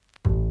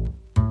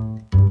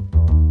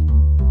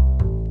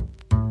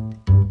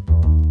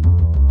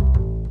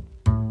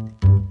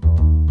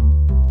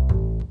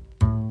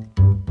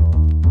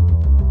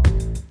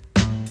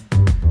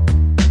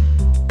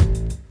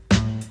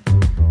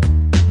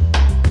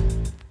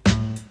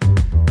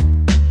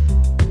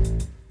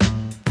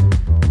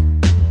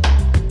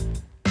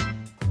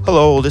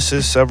Hello, this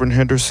is Severin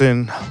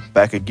Henderson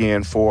back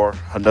again for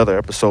another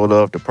episode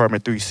of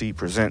Department 3C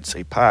Presents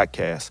a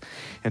Podcast.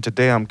 And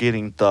today I'm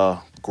getting the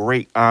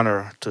great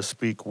honor to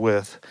speak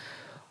with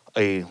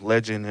a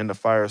legend in the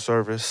fire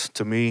service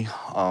to me,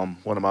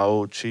 one of my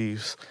old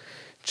chiefs,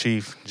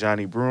 Chief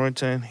Johnny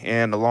Brewington.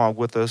 And along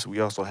with us, we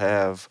also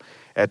have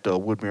at the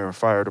Woodmere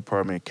Fire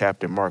Department,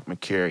 Captain Mark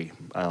McCary.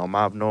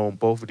 I've known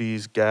both of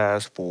these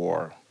guys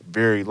for a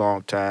very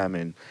long time,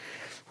 and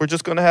we're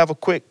just going to have a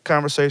quick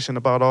conversation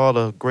about all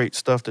the great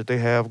stuff that they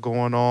have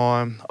going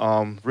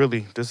on.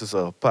 Really, this is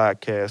a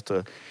podcast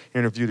to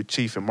interview the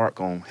chief, and Mark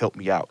going to help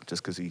me out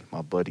just because he's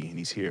my buddy and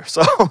he's here.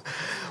 So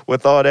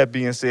with all that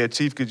being said,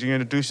 Chief, could you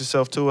introduce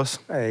yourself to us?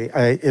 Hey,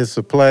 it's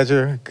a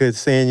pleasure. Good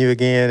seeing you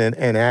again.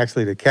 And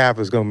actually, the cap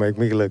is going to make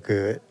me look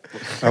good.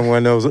 I'm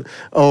one of those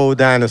old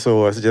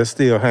dinosaurs just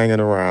still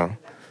hanging around.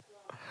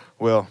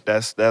 Well,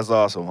 that's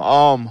awesome.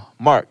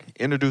 Mark,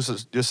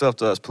 introduce yourself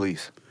to us,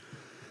 please.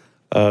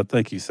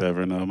 Thank you,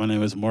 Severin. My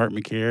name is Mark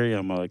McCary.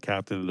 I'm a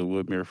captain of the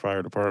Woodmere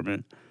Fire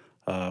Department.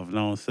 I've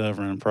known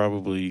Severin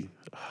probably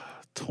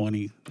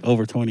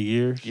over 20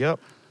 years. Yep.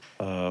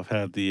 I've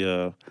had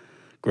the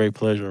great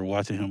pleasure of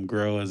watching him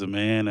grow as a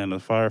man and a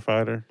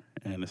firefighter,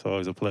 and it's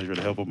always a pleasure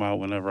to help him out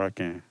whenever I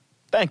can.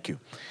 Thank you.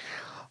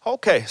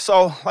 Okay,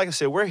 so like I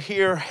said, we're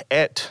here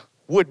at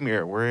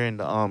Woodmere. We're in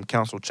the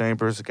council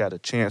chambers. I got a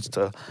chance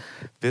to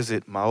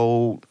visit my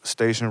old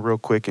station real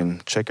quick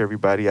and check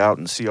everybody out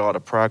and see all the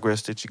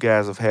progress that you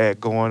guys have had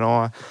going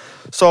on.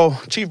 So,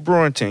 Chief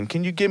Brewington,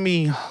 can you give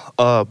me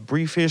a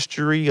brief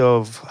history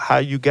of how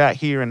you got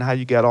here and how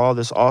you got all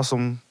this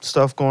awesome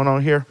stuff going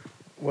on here?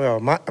 Well,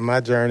 my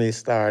journey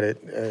started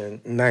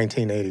in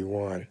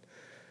 1981.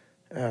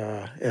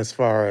 As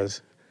far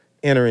as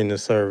entering the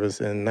service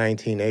in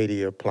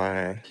 1980,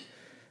 applying.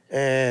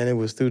 And it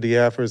was through the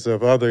efforts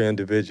of other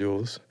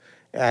individuals.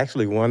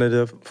 Actually, one of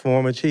the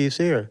former chiefs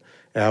here,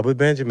 Albert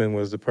Benjamin,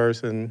 was the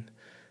person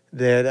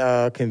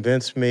that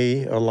convinced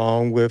me,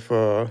 along with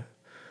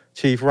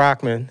Chief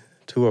Rockman,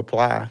 to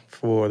apply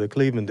for the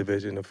Cleveland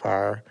Division of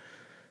Fire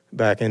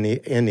back in the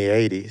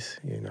 80s.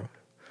 You know,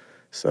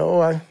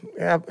 so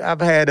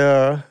I've had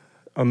a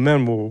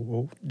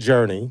memorable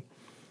journey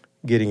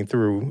getting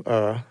through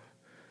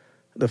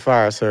the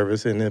fire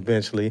service and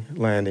eventually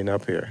landing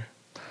up here.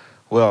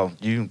 Well,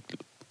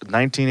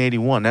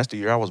 1981, that's the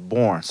year I was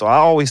born. So I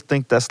always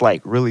think that's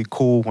like really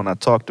cool when I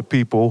talk to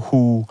people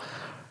who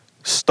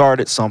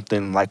started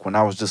something like when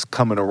I was just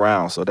coming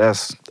around. So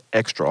that's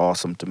extra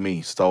awesome to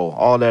me. So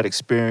all that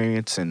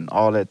experience and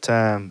all that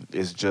time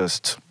is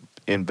just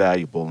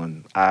invaluable,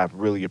 and I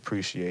really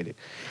appreciate it.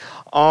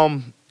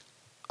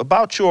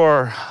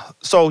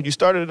 So you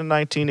started in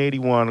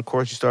 1981. Of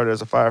course, you started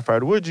as a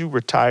firefighter. Where did you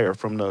retire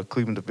from the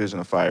Cleveland Division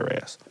of Fire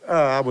as?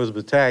 I was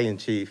battalion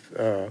chief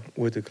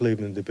with the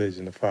Cleveland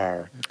Division of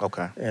Fire.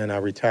 Okay. And I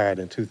retired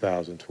in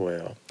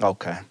 2012.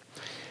 Okay.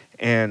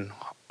 And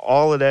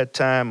all of that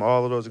time,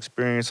 all of those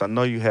experiences, I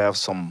know you have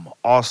some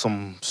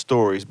awesome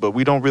stories, but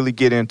we don't really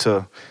get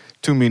into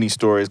too many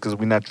stories because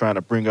we're not trying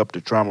to bring up the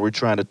drama. We're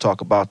trying to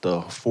talk about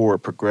the forward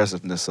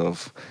progressiveness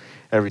of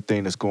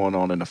everything that's going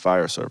on in the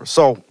fire service.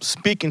 So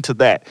speaking to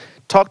that,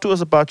 talk to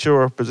us about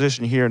your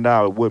position here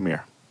now at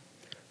Woodmere.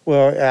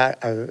 Well, I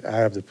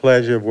have the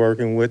pleasure of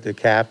working with the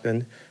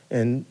captain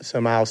and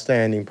some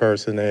outstanding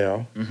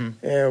personnel.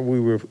 Mm-hmm. And we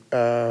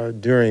were,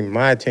 during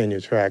my tenure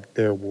track,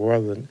 there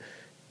wasn't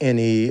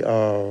any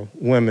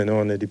women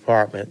on the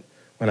department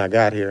when I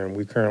got here, and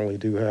we currently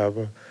do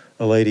have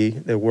a lady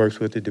that works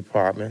with the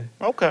department.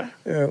 Okay.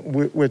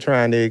 We're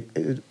trying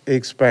to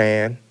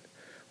expand.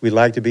 We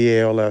like to be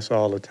ALS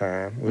all the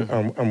time.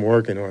 Mm-hmm. I'm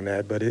working on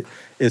that, but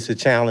it's a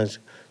challenge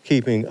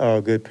keeping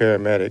good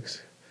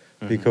paramedics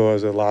mm-hmm.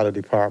 because a lot of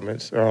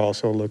departments are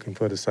also looking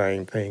for the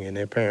same thing, and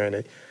they're paying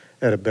it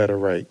at a better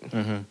rate.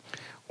 Mm-hmm.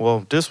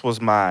 Well, this was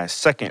my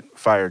second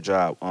fire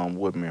job on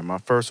Woodmere. My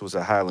first was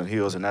at Highland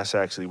Hills, and that's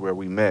actually where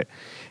we met,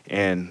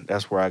 and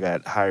that's where I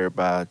got hired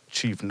by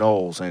Chief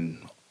Knowles.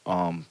 And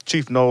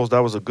Chief Knowles,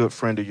 that was a good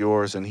friend of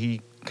yours, and he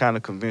kind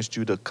of convinced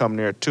you to come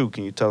there too.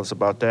 Can you tell us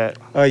about that?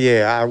 Oh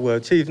yeah,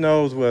 Chief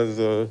Knowles was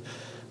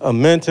a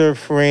mentor,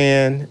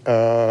 friend,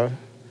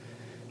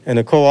 and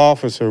a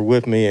co-officer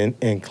with me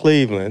in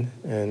Cleveland,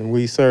 and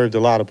we served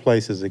a lot of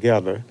places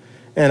together.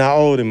 And I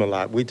owed him a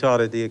lot. We taught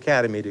at the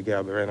academy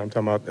together, and I'm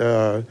talking about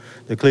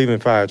the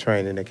Cleveland Fire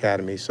Training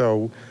Academy.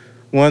 So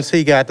once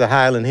he got to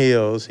Highland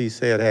Hills, he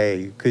said,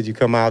 "Hey, could you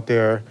come out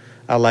there?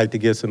 I'd like to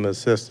get some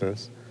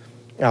assistance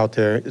out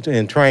there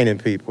in training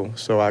people."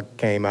 So I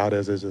came out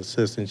as his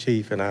assistant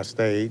chief, and I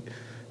stayed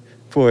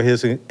for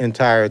his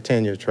entire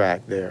tenure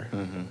track there.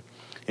 Mm-hmm.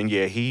 And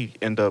yeah, he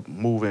ended up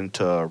moving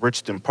to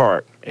Richardson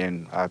Park,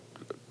 and I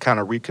kind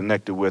of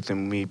reconnected with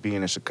him, me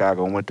being in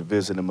Chicago. I went to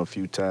visit him a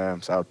few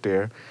times out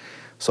there.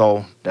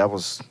 So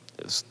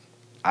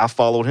I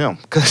followed him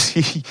because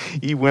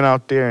he went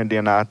out there, and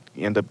then I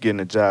ended up getting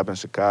a job in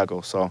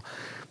Chicago. So,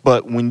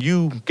 but when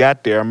you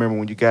got there, I remember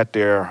when you got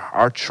there,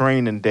 our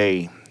training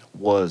day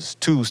was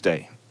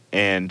Tuesday,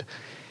 and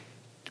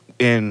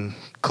in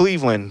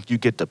Cleveland, you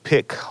get to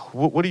pick.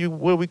 What do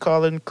we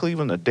call it in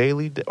Cleveland? A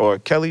daily or a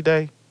Kelly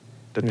Day?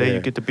 The day you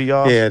get to be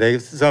off? Yeah,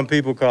 some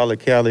people call it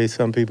Kelly,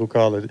 some people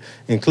call it,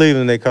 in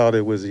Cleveland they called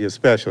it was your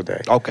special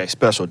day. Okay,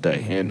 special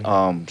day.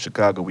 In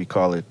Chicago, we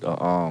call it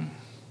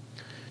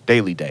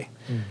daily day.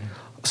 Mm-hmm.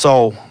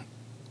 So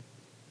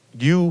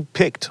you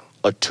picked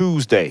a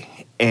Tuesday,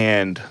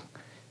 and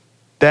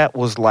that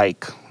was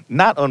like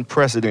not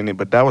unprecedented,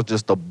 but that was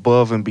just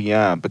above and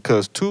beyond,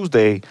 because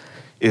Tuesday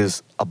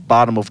is a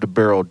bottom of the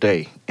barrel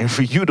day. And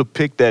for you to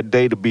pick that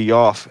day to be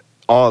off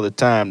all the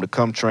time to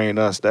come train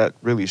us, that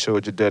really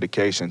showed your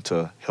dedication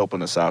to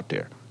helping us out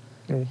there.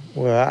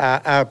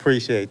 Well, I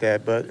appreciate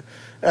that, but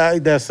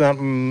that's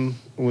something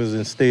was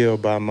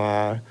instilled by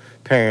my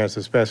parents,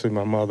 especially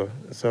my mother.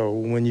 So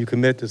when you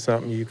commit to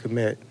something, you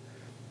commit.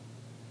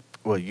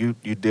 Well, you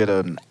did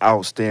an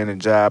outstanding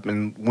job,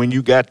 and when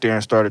you got there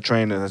and started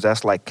training us,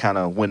 that's like kind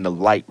of when the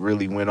light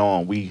really went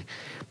on.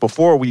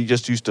 Before we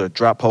just used to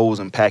drop hose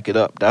and pack it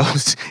up.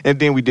 And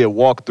then we did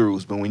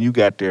walkthroughs, but when you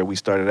got there, we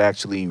started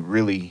actually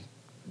really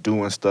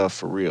doing stuff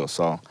for real.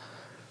 So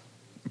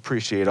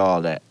appreciate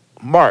all that.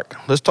 Mark,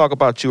 let's talk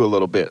about you a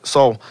little bit.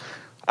 So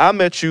I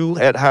met you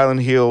at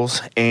Highland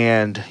Hills,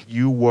 and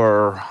you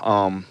were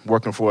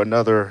working for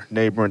another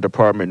neighboring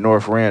department,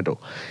 North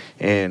Randall.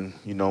 And,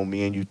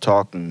 me and you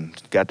talked and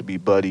got to be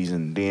buddies.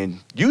 And then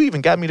you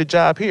even got me the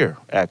job here,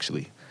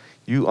 actually.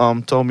 You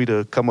told me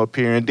to come up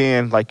here. And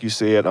then, like you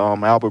said,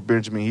 Albert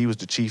Benjamin, he was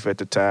the chief at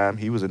the time.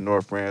 He was in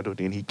North Randall.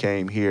 Then he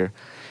came here.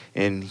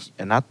 And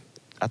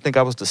I think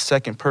I was the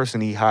second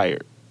person he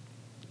hired.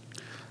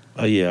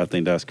 Yeah, I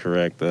think that's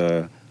correct.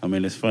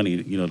 It's funny,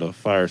 the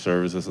fire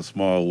service is a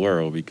small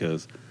world,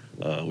 because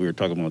we were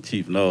talking about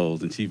Chief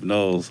Knowles, and Chief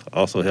Knowles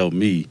also helped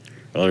me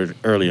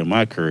early in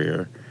my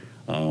career.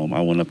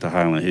 I went up to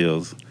Highland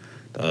Hills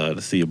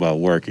to see about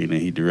working, and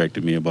he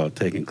directed me about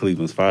taking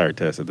Cleveland's fire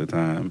test at the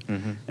time,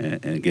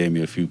 and gave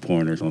me a few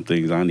pointers on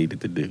things I needed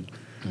to do.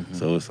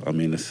 So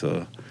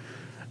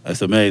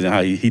it's amazing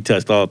how he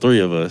touched all three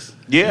of us.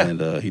 Yeah.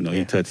 And,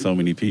 he touched so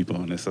many people,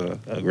 and it's a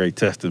great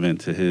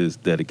testament to his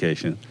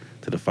dedication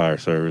to the fire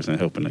service and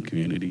helping the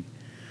community.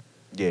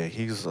 Yeah,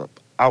 he's an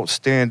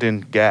outstanding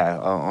guy.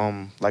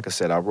 Like I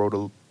said, I wrote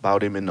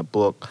about him in the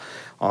book.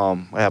 I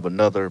have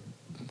another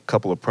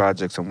couple of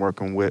projects I'm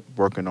working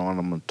on.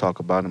 I'm going to talk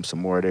about him some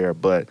more there,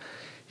 but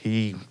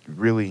he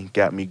really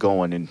got me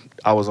going. And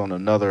I was on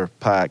another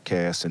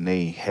podcast, and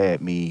they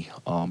had me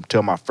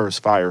tell my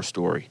first fire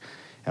story.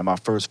 And my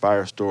first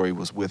fire story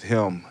was with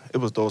him. It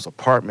was those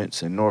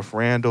apartments in North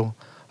Randall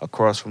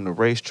across from the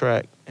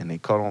racetrack, and they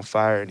caught on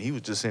fire, and he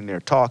was just in there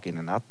talking.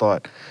 And I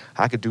thought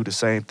I could do the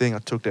same thing. I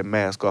took that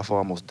mask off, I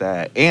almost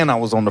died, and I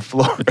was on the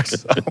floor.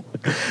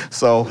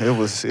 So it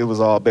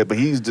was all bad. But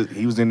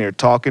he was in there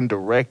talking,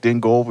 directing,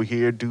 go over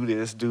here, do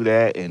this, do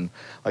that. And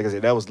like I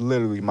said, that was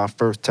literally my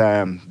first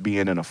time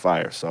being in a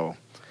fire. So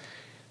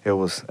that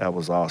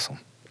was awesome.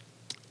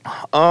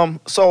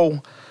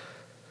 So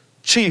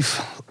Chief,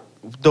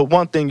 the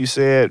one thing you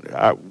said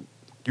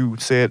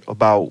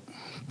about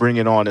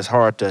bringing on, it's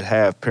hard to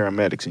have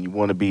paramedics, and you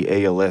want to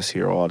be ALS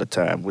here all the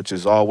time, which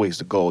is always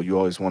the goal. You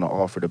always want to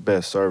offer the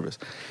best service.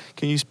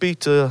 Can you speak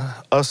to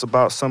us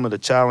about some of the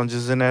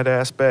challenges in that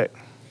aspect?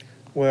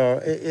 Well,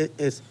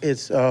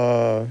 it's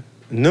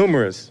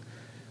numerous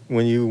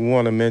when you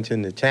want to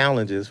mention the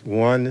challenges.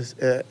 One is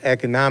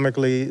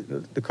economically,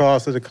 the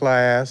cost of the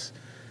class,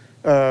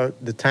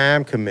 the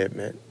time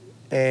commitment,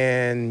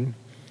 and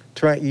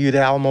you'd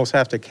almost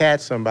have to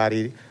catch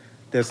somebody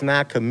that's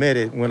not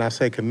committed. When I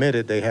say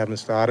committed, they haven't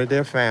started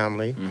their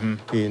family.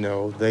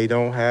 They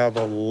don't have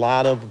a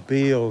lot of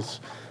bills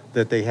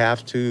that they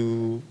have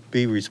to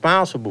be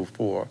responsible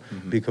for,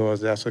 because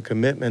that's a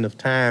commitment of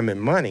time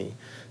and money.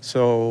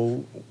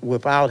 So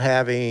without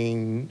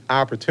having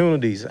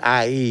opportunities,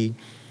 i.e.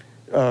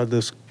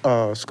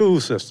 the school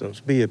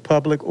systems, be it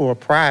public or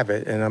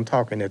private, and I'm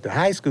talking at the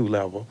high school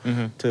level,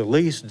 to at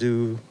least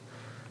to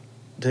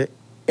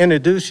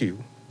introduce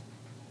you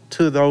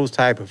to those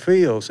type of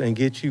fields and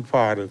get you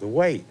part of the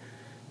way.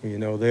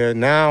 There are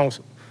now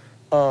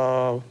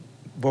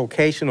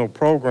vocational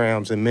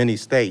programs in many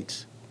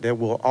states that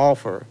will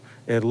offer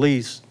at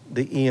least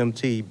the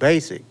EMT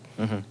basic.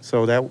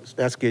 So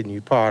that's getting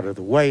you part of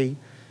the way,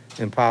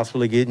 and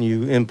possibly getting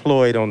you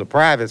employed on the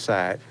private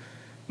side,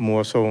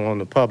 more so on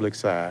the public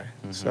side.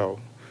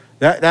 So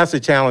that's the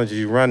challenge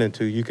you run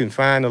into. You can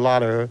find a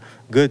lot of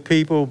good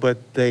people,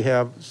 but they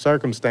have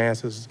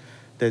circumstances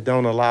that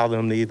don't allow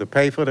them to either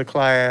pay for the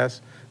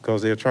class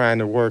because they're trying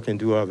to work and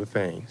do other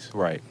things.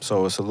 Right.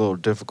 So it's a little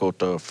difficult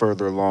the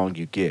further along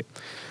you get.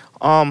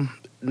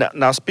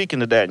 Now,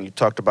 speaking of that, and you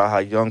talked about how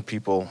young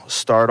people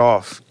start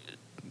off,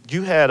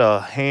 you had a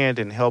hand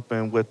in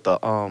helping with the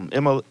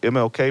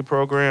MLK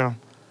program?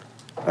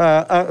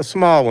 A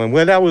small one.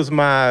 Well, that was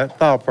my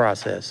thought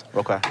process.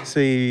 Okay.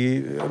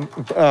 See,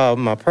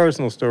 my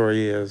personal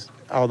story is,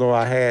 although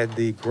I had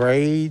the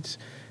grades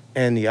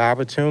and the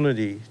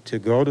opportunity to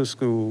go to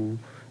school,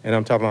 and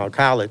I'm talking about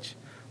college,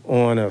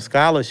 on a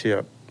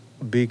scholarship,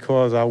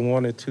 because I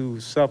wanted to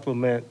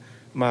supplement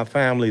my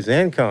family's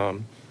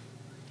income,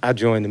 I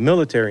joined the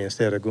military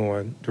instead of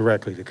going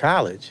directly to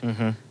college.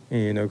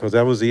 Because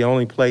that was the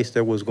only place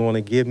that was going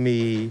to give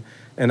me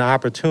an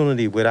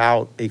opportunity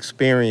without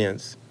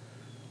experience.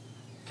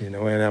 And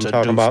I'm To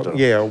talking do about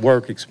stuff.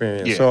 work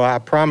experience. Yeah. So I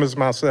promised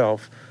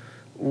myself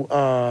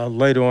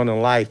later on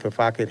in life, if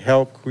I could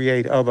help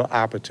create other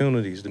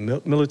opportunities.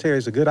 The military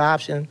is a good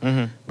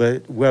option,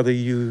 but whether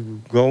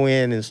you go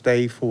in and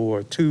stay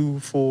for 2,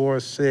 4,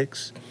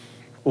 6,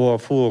 or a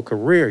full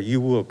career,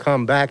 you will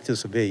come back to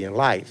civilian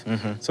life.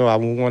 So I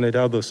wanted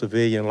other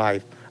civilian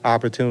life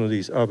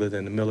opportunities other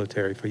than the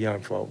military for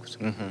young folks.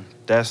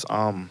 That's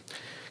kind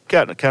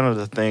of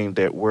the thing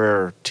that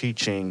we're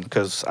teaching,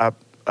 because I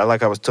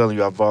like I was telling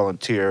you, I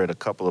volunteer at a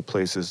couple of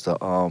places, the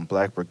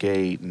Black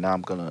Brigade, and now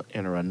I'm gonna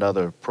enter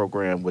another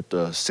program with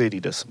the city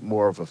that's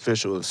more of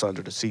official. It's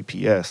under the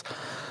CPS.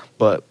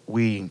 But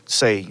we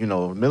say,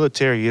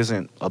 military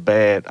isn't a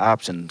bad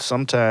option.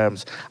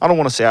 Sometimes I don't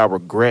want to say I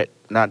regret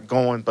not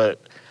going, but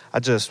I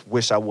just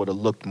wish I would have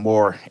looked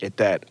more at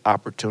that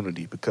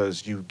opportunity,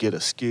 because you get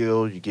a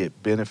skill, you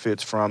get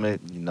benefits from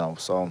it,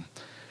 So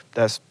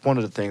that's one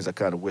of the things I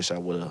kind of wish I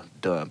would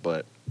have done,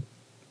 but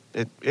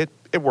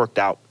it worked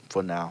out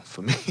for now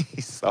for me.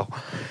 So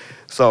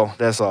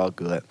that's all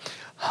good.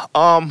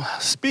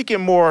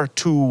 Speaking more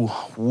to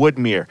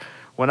Woodmere,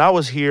 when I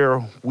was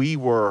here, we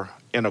were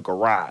in a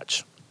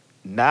garage.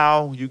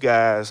 Now you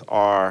guys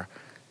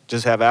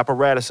just have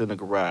apparatus in the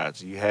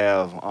garage. You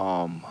have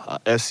a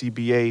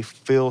SCBA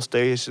fill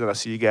station. I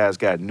see you guys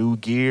got new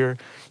gear.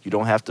 You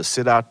don't have to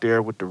sit out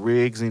there with the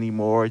rigs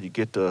anymore. You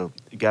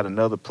got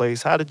another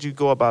place. How did you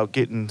go about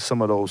getting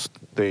some of those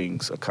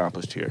things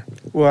accomplished here?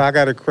 Well, I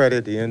got to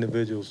credit the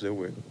individuals that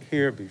were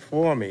here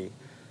before me,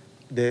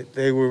 that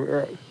they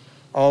were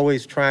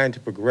always trying to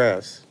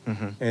progress.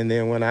 And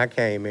then when I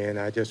came in,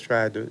 I just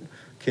tried to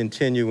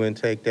continue and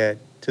take that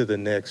to the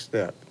next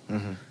step.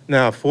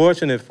 Now,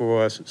 fortunate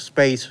for us,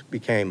 space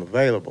became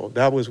available.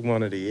 That was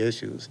one of the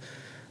issues.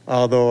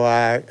 Although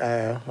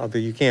although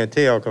you can't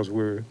tell because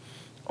we're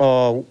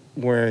all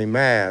wearing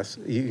masks,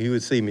 you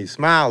would see me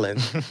smiling.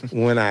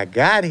 When I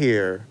got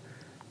here,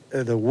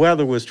 the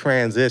weather was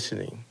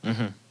transitioning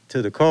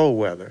to the cold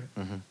weather,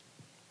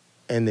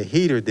 and the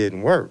heater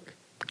didn't work.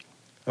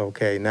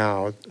 Okay,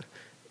 now,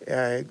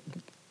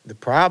 the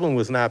problem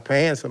was not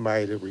paying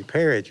somebody to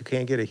repair it. You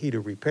can't get a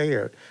heater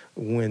repaired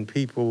when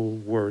people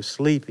were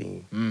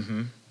sleeping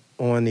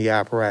on the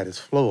apparatus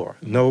floor.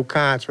 No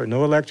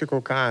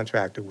electrical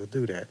contractor will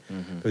do that,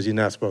 because you're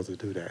not supposed to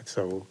do that.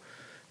 So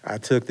I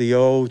took the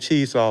old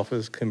chief's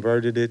office,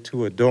 converted it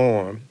to a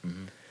dorm,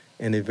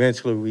 and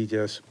eventually we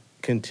just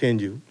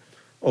continued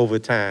over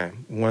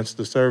time. Once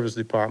the service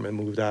department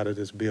moved out of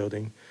this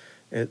building,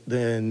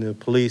 then the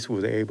police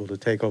was able to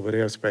take over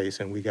their space,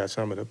 and we got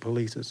some of the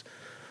police's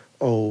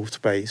old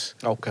space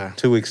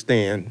to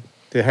extend,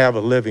 to have a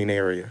living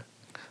area.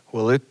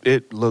 Well,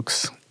 it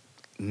looks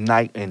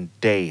night and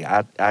day.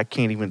 I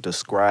can't even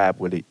describe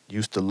what it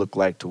used to look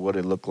like to what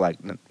it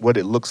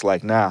looks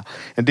like now.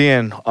 And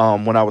then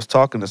when I was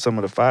talking to some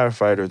of the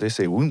firefighters, they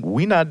say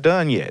we not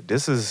done yet.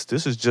 This is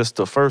just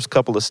the first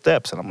couple of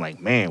steps. And I'm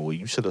like, man, well,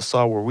 you should have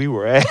saw where we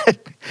were at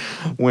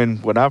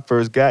when I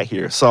first got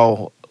here.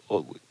 So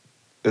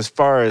as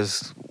far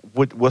as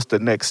what's the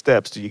next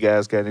steps? Do you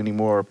guys got any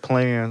more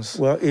plans?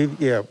 Well,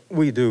 yeah,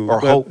 we do. Or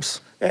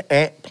hopes?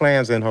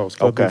 Plans and hopes.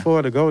 But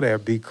before to go there,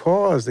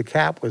 because the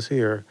cap was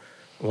here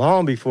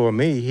long before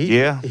me,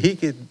 he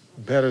could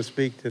better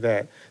speak to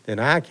that than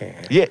I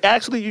can. Yeah,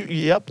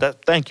 actually,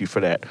 thank you for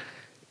that.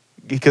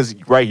 Because,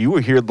 right, you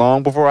were here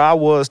long before I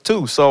was,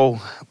 too. So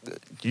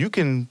you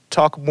can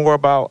talk more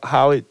about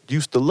how it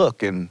used to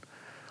look and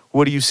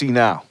what do you see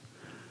now?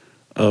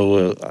 Oh,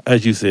 well,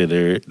 as you said,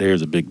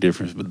 there's a big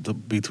difference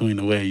between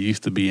the way it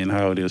used to be and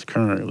how it is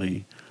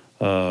currently.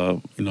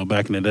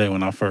 Back in the day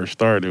when I first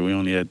started, we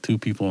only had 2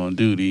 people on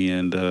duty,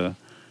 and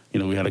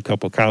we had a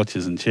couple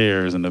couches and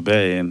chairs in the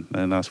bay, and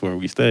that's where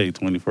we stayed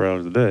 24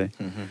 hours a day.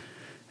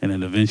 And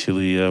then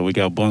eventually we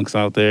got bunks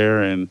out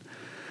there, and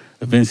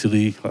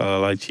eventually,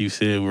 like Chief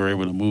said, we were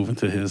able to move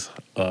into his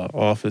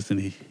office, and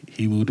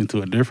he moved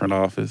into a different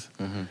office.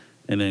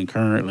 And then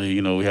currently,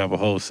 we have a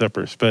whole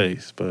separate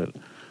space, but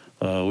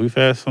we've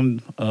had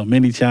some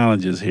many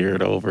challenges here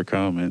to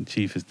overcome, and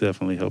Chief has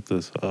definitely helped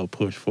us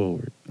push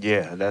forward.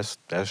 Yeah, that's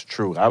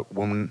true.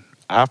 When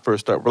I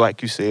first started,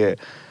 like you said,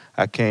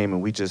 I came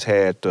and we just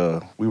had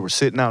we were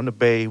sitting out in the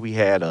bay. We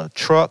had a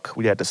truck.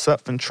 We had the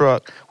Sutphen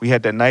truck. We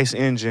had that nice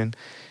engine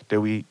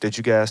that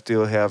you guys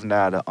still have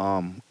now, the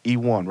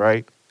E1,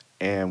 right?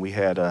 And we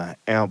had a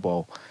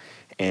Ambo,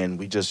 and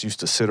we just used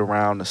to sit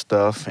around and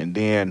stuff. And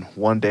then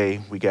one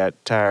day we got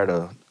tired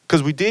of,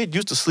 because we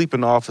used to sleep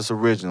in the office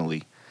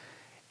originally.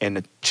 And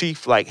the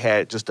chief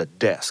had just a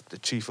desk. The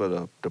chief of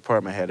the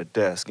department had a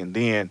desk. And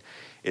then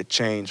it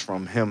changed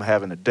from him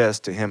having a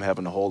desk to him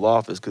having the whole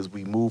office, because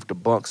we moved the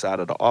bunks out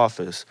of the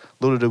office.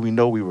 Little did we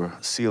know we were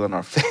sealing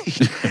our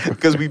fate,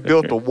 because we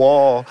built a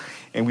wall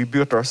and we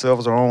built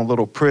ourselves our own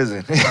little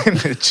prison. And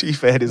the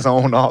chief had his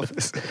own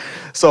office.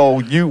 So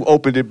you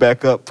opened it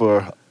back up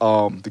for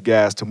the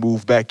guys to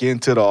move back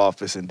into the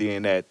office, and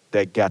then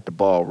that got the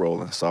ball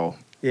rolling. So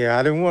Yeah,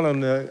 I didn't want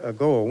them to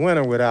go a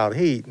winter without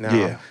heat. Now,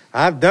 Yeah.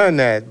 I've done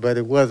that, but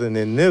it wasn't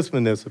in this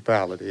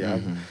municipality.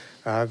 Mhm.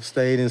 I've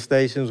stayed in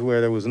stations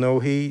where there was no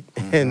heat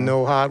and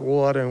no hot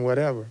water and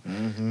whatever.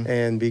 Mhm.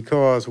 And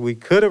because we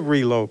could have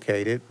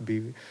relocated,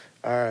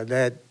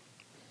 that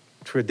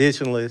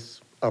traditionalists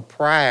of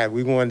pride,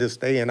 we wanted to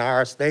stay in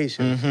our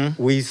station, Mhm.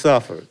 we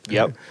suffered.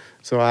 Yep.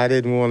 So I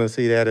didn't want to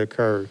see that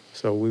occur.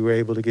 So we were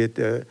able to get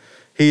the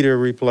heater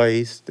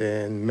replaced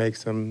and make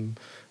some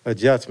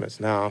adjustments.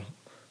 Now,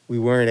 we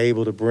weren't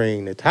able to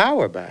bring the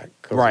tower back.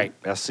 'Cause Right,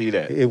 I see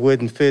that. It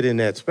wouldn't fit in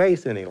that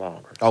space any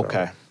longer. So-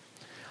 Okay.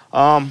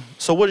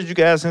 So what did you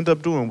guys end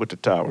up doing with the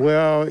tower?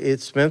 Well,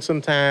 it spent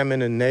some time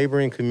in a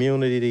neighboring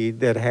community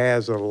that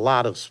has a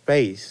lot of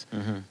space,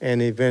 Mhm.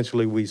 and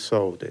eventually we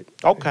sold it.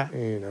 Okay.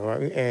 You know,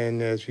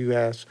 and as you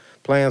asked,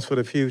 plans for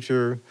the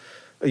future,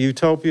 a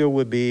utopia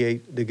would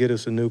be to get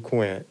us a new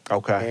Quint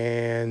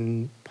Okay.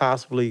 and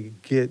possibly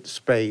get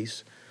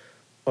space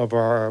of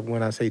our,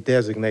 when I say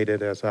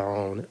designated as our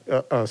own,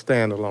 a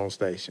standalone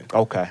station.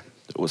 Okay.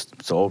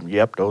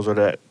 Yep, those are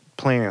the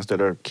plans that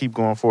are keep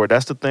going forward.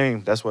 That's the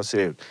thing. That's what I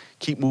said.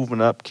 Keep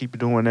moving up, keep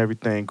doing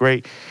everything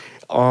great.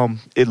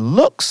 It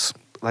looks,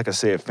 like I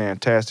said,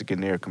 fantastic in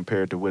there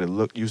compared to what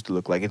it used to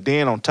look like. And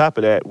then on top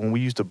of that, when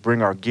we used to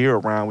bring our gear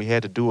around, we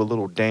had to do a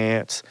little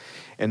dance.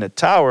 And the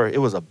tower,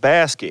 it was a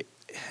basket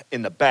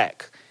in the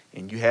back,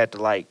 and you had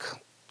to like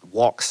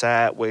walk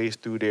sideways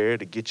through there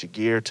to get your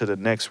gear to the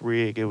next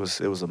rig. It was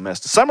a mess.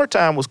 The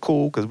summertime was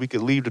cool because we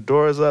could leave the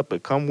doors up,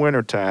 but come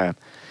wintertime,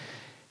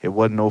 it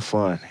wasn't no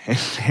fun.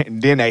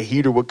 And then that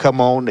heater would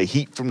come on, the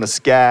heat from the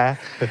sky,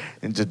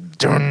 and just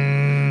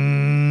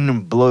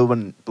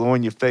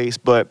blowing your face.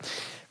 But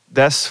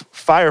that's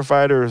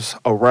firefighters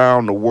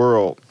around the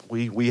world.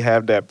 We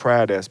have that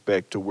pride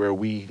aspect to where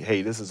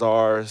hey, this is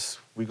ours.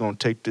 We're going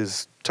to take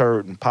this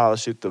turd and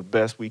polish it the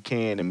best we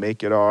can and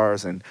make it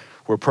ours, and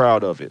we're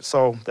proud of it.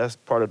 So that's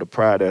part of the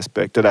pride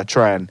aspect that I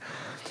try and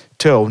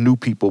tell new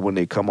people when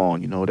they come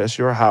on. You know, that's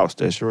your house,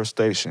 that's your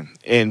station.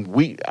 And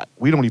we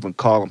don't even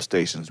call them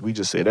stations. We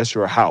just say that's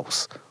your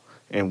house.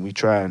 And we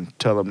try and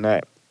tell them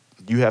that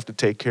you have to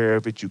take care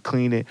of it. You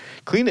clean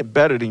it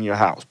better than your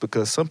house,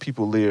 because some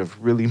people live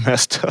really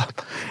messed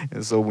up.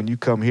 And so when you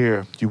come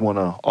here, you want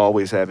to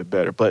always have it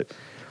better. But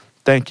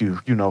thank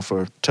you,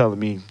 for telling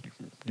me.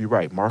 You're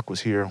right. Mark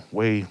was here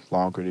way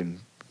longer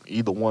than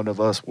either one of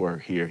us were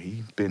here.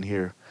 He's been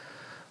here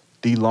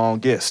the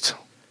longest,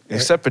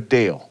 except for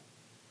Dale.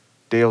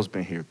 Dale's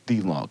been here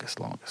the longest.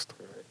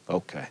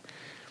 Okay.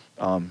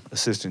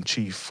 Assistant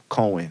Chief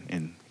Cohen,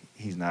 and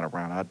he's not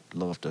around. I'd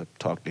love to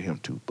talk to him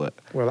too, but.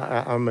 Well,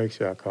 I'll make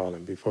sure I call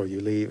him before you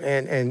leave.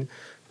 And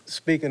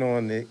speaking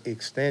on the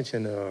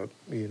extension of,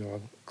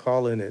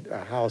 calling it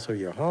a house or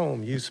your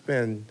home, you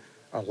spend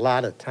a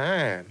lot of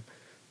time.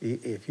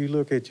 If you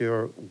look at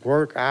your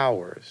work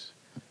hours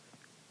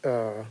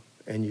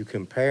and you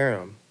compare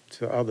them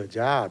to other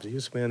jobs,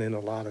 you're spending a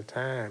lot of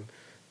time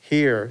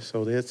here.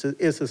 So it's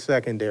a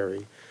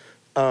secondary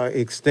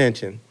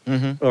extension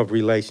of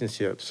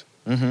relationships.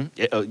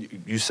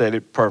 Mm-hmm. You said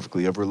it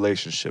perfectly, of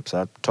relationships.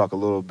 I talk a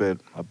little bit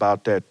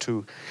about that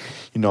too.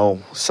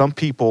 Some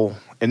people,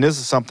 and this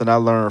is something I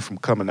learned from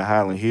coming to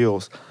Highland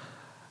Hills,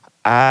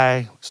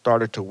 I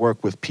started to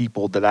work with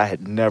people that I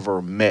had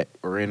never met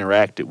or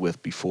interacted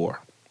with before.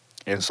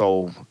 And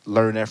so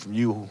learn that from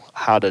you,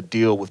 how to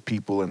deal with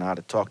people and how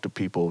to talk to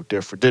people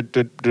different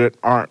that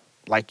aren't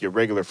like your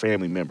regular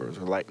family members,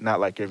 or not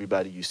like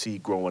everybody you see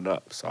growing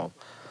up. So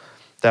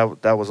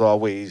that was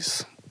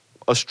always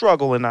a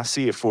struggle, and I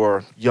see it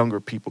for younger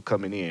people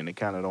coming in. They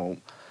kind of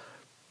don't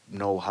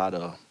know how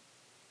to,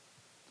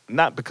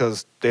 not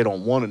because they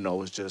don't want to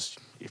know, it's just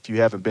if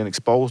you haven't been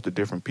exposed to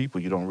different people,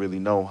 you don't really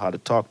know how to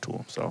talk to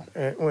them. So,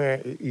 Well,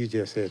 you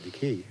just said the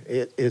key.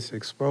 It's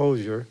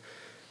exposure,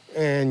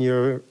 and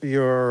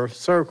your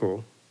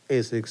circle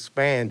is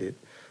expanded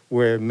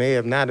where it may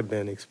have not have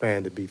been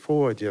expanded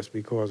before just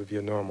because of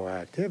your normal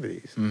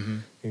activities.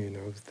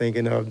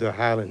 Thinking of the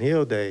Highland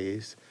Hill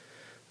days,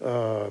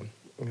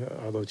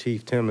 although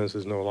Chief Timmons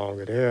is no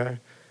longer there,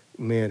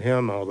 me and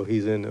him, although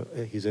he's in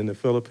the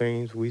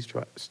Philippines, we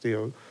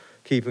still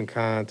keep in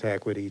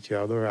contact with each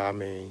other. I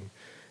mean,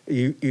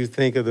 you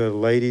think of the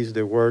ladies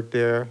that work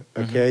there.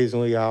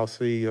 Occasionally, I'll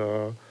see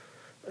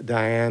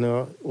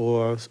Diana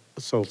or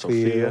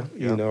Sophia,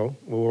 yep.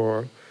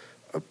 or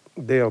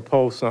they'll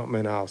post something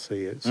and I'll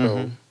see it.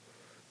 So,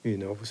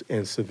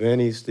 and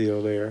Savini's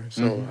still there.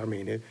 So, I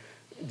mean,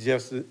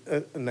 just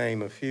to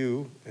name a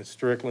few, and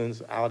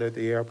Strickland's out at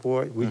the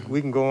airport.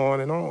 We can go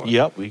on and on.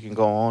 Yep, we can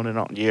go on and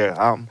on.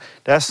 Yeah,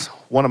 that's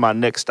one of my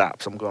next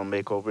stops I'm going to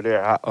make over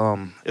there.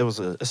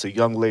 It's a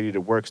young lady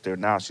that works there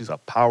now. She's a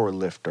power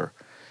lifter.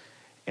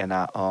 And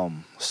I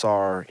saw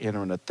her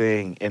entering a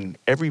thing, and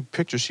every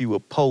picture she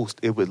would post,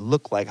 it would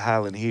look like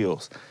Highland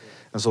Hills.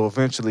 And so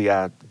eventually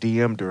I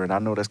DM'd her, and I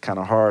know that's kind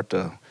of hard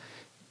to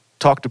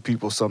talk to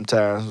people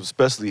sometimes,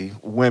 especially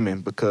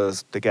women,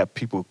 because they got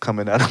people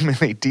coming at them in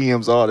their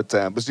DMs all the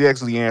time. But she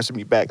actually answered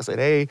me back and said,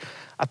 "Hey,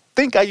 I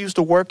think I used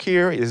to work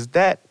here. Is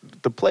that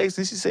the place?"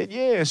 And she said,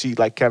 "Yeah." And she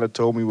like kind of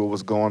told me what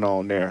was going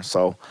on there.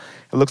 So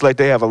it looks like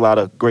they have a lot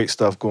of great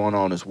stuff going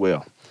on as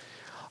well.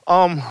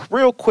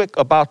 Real quick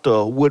about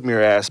the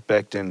Woodmere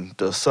aspect and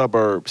the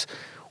suburbs.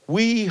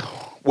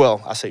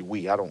 I say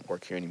we, I don't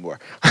work here anymore,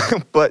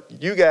 but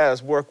you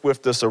guys work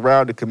with the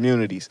surrounding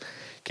communities.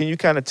 Can you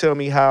kind of tell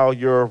me how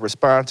your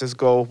responses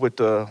go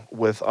with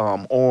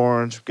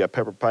Orange? We got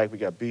Pepper Pike, we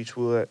got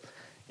Beechwood.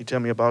 You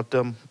tell me about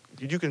them.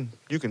 You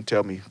can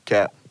tell me,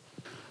 Cap.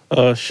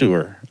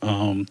 Sure.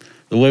 The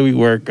way we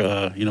work,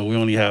 we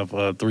only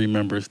have 3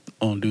 members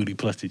on duty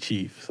plus the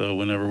chief. So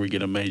whenever we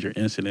get a major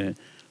incident,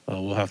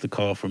 we'll have to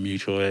call for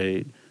mutual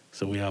aid.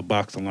 So we have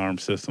box alarm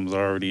systems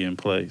already in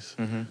place.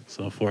 Mm-hmm.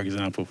 So, for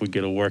example, if we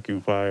get a working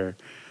fire,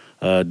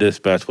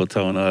 dispatch will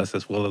tell us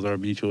as well as our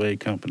mutual aid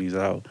companies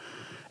out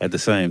at the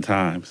same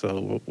time.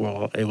 So we're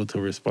all able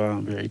to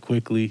respond very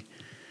quickly.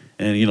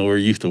 And, we're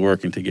used to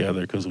working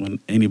together because when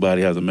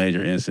anybody has a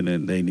major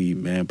incident, they need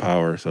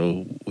manpower.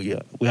 So we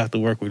have to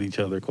work with each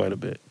other quite a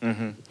bit.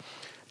 Mm-hmm.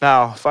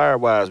 Now,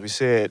 fire-wise, we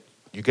said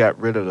you got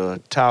rid of the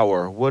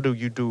tower. What do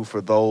you do for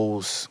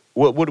those?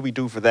 What do we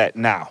do for that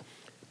now?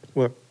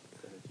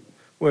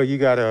 Well, you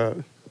got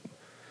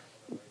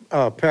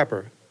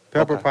Pepper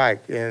Okay.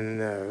 Pike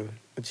and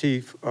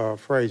Chief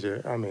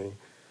Frazier. I mean,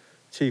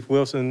 Chief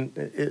Wilson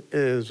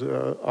is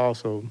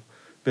also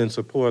been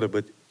supportive,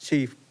 but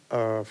Chief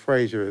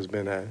Frazier has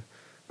been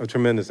a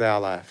tremendous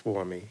ally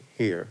for me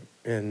here,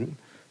 and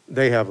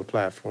they have a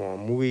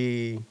platform.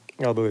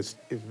 Although it's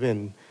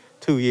been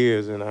 2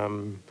 years, and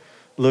I'm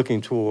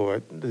looking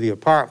toward the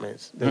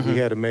apartments that we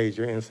had a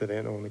major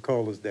incident on the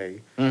coldest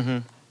day Mm-hmm.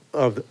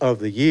 of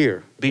the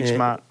year.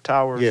 Beachmont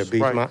Towers. Yeah,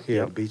 right?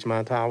 Yep.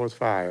 Beachmont Towers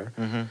Fire.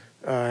 Mm-hmm.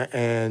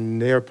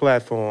 And their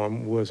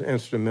platform was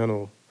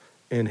instrumental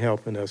in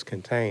helping us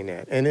contain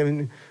that. And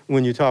then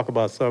when you talk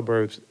about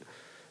suburbs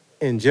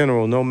in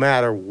general, no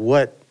matter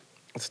what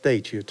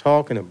state you're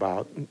talking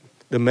about,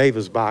 the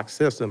Mavis box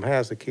system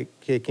has to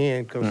kick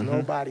in because Mhm.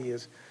 nobody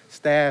is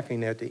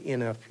staffing at the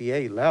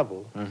NFPA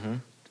level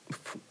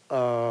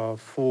Mm-hmm.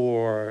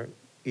 for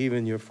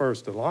even your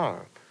first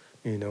alarm,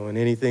 and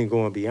anything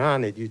going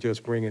beyond it, you're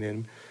just bringing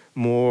in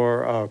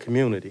more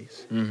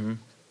communities. Mm-hmm.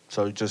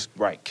 So just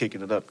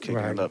kicking it up.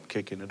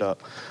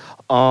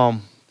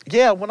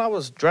 Yeah, when I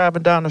was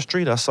driving down the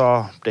street, I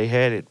saw they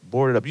had it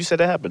boarded up. You said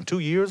that happened 2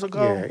 years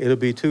ago? Yeah, it'll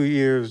be 2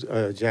 years,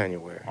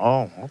 January.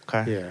 Oh,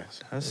 okay.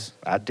 Yes.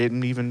 I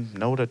didn't even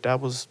know that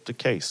was the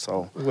case.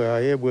 So Well,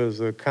 it was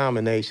a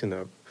combination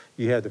of,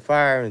 you had the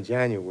fire in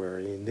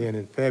January, and then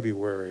in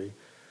February,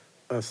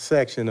 a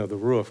section of the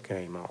roof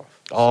came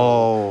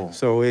off.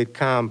 So it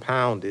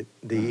compounded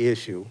the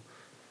issue,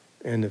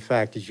 and the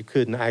fact that you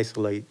couldn't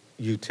isolate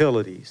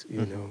utilities,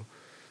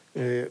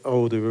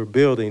 older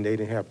building, they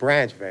didn't have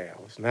branch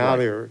valves. Now Right.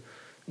 they're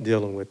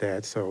dealing with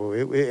that. So,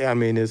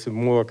 it's a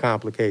more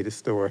complicated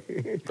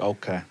story.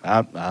 Okay, I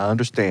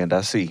understand.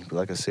 I see.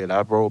 Like I said,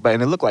 I rolled back,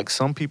 and it looked like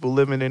some people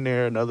living in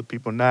there and other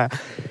people not.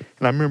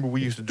 And I remember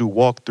we used to do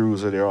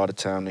walkthroughs of there all the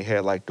time. They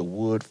had like the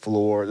wood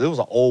floor. It was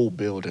an old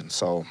building,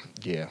 so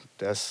yeah,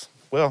 that's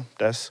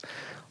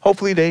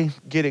hopefully they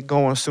get it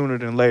going sooner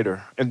than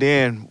later. And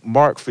then,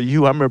 Mark, for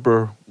you, I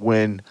remember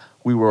when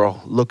we were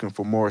looking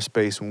for more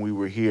space when we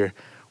were here,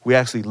 we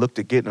actually looked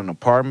at getting an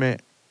apartment.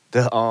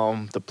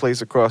 The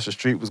place across the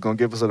street was gonna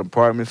give us an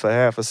apartment for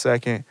half a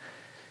second,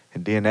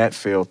 and then that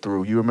fell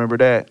through. You remember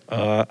that?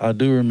 I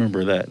do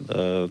remember that.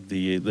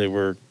 They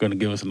were going to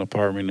give us an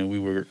apartment and we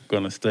were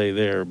going to stay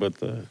there, but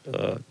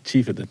the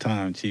chief at the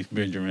time, Chief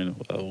Benjamin,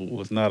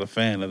 was not a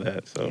fan of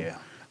that. So Yeah.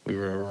 we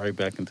were right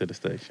back into the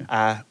station.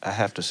 I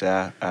have to say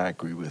I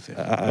agree with it.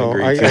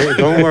 I agree.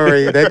 Don't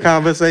worry. That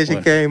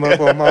conversation came up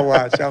on my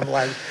watch. I'm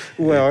like,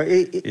 well,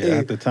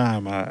 At the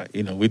time,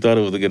 we thought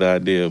it was a good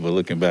idea, but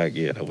looking back,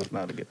 that was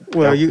not a good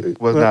idea.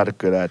 well, Not a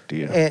good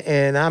idea.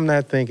 and I'm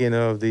not thinking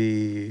of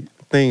the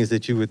things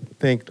that you would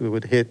think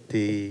would hit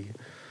the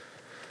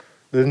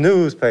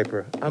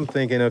newspaper. I'm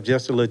thinking of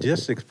just the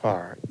logistics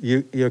part.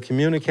 Your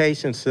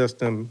communication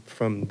system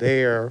from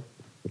there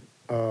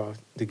to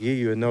give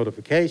you a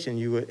notification,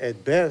 you would,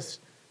 at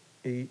best,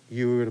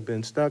 you would have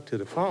been stuck to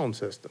the phone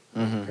system.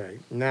 Mhm. Okay.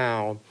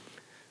 Now,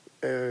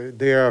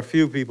 there are a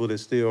few people that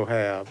still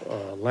have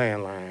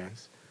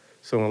landlines.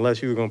 So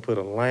unless you were going to put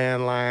a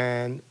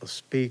landline, a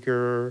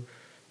speaker,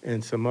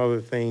 and some other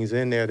things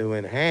in there to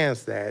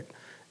enhance that,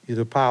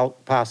 the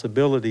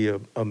possibility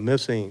of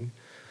missing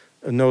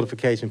a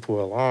notification for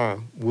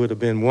alarm would have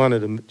been one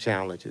of the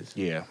challenges.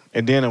 Yeah,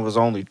 and then it was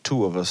only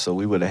 2 of us, so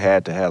we would have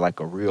had to have like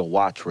a real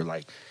watch where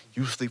like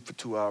you sleep for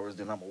 2 hours,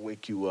 then I'm gonna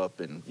wake you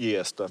up, and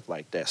stuff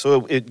like that.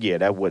 So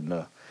that wouldn't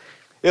have.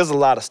 There's a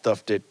lot of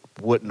stuff that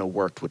wouldn't have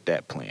worked with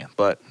that plan,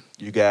 but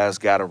you guys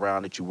got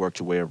around it. You worked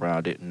your way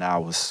around it, and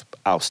now it's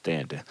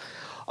outstanding.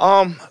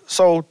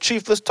 So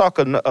Chief, let's talk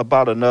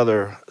about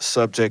another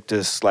subject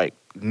that's like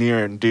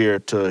near and dear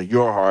to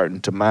your heart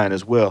and to mine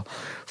as well.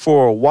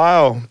 For a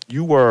while,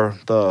 you were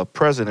the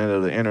president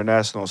of the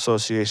International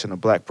Association of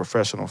Black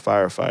Professional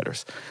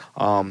Firefighters.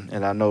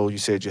 And I know you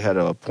said you had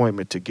an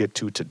appointment to get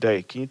to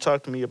today. Can you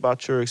talk to me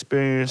about your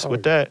experience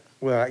with that?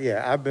 Well,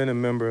 yeah, I've been a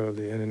member of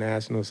the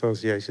International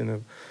Association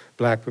of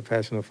Black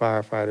Professional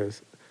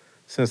Firefighters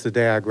since the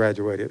day I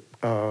graduated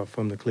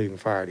from the Cleveland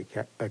Fire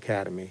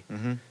Academy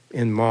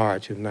in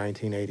March of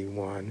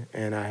 1981.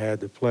 And I had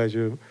the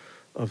pleasure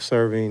of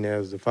serving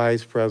as the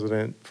vice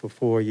president for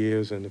 4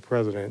 years and the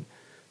president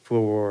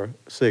for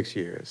 6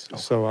 years.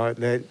 Okay. So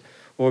that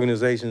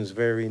organization is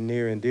very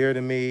near and dear to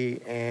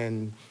me.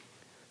 And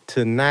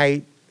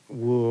tonight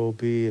will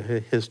be a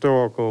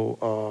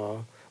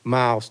historical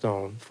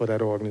milestone for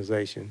that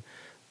organization.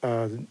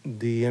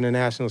 The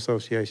International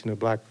Association of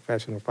Black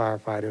Professional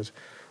Firefighters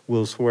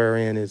will swear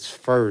in its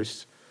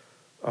first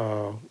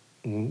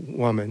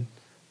woman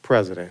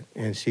president,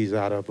 and she's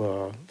out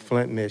of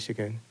Flint,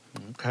 Michigan.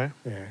 Okay.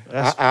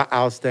 Yeah,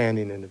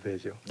 outstanding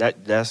individual.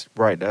 That's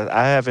right.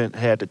 I haven't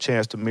had the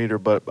chance to meet her,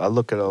 but I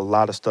look at a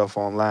lot of stuff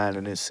online,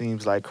 and it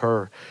seems like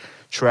her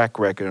track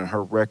record and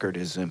her record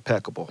is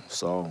impeccable.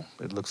 So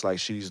it looks like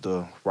she's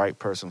the right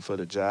person for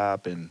the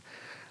job, and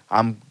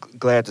I'm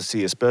glad to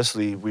see,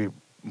 especially we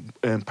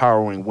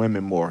empowering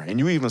women more. And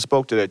you even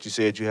spoke to that. You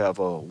said you have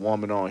a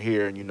woman on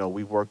here, and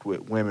we worked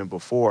with women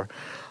before.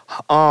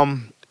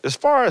 As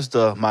far as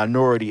the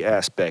minority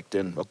aspect,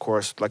 and of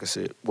course, like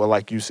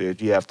you said,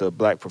 you have the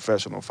black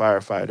professional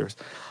firefighters.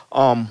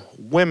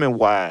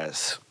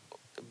 Women-wise,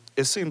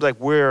 it seems like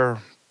we're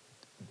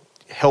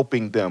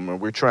helping them, and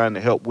we're trying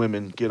to help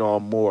women get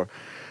on more.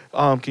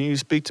 Can you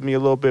speak to me a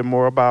little bit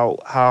more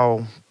about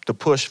how the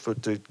push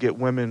to get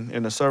women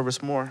in the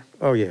service more?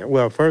 Oh, yeah.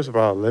 Well, first of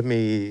all, let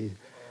me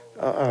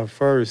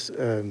first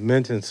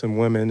mention some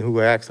women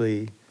who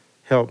actually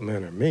helped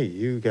mentor me.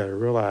 You got to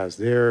realize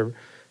there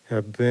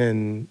have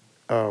been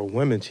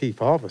women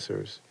chief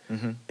officers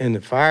in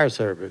the fire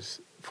service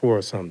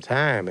for some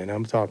time, and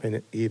I'm talking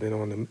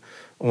even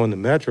on the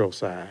metro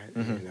side.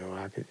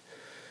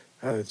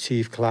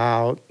 Chief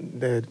Cloud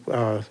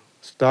that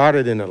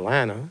started in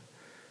Atlanta.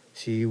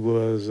 She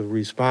was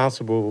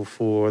responsible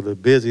for the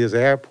busiest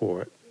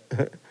airport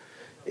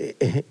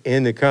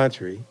in the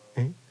country,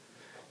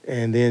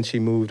 and then she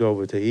moved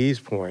over to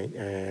East Point.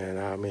 And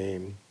I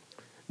mean,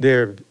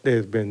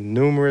 there's been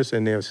numerous,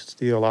 and there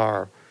still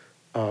are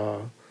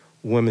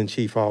women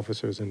chief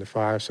officers in the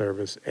fire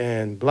service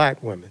and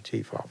black women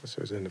chief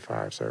officers in the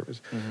fire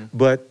service.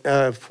 But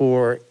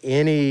for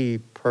any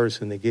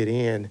person to get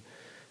in,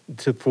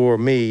 for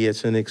me,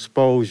 it's an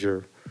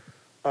exposure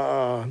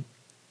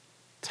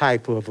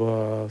type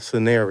of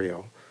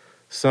scenario.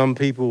 Some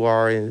people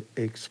are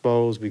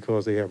exposed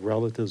because they have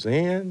relatives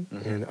in,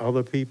 and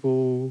other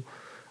people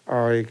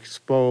are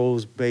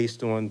exposed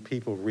based on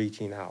people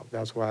reaching out.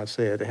 That's why I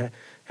said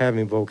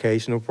having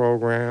vocational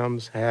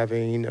programs,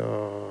 having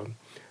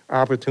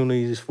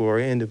opportunities for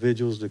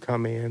individuals to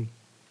come in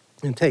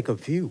and take a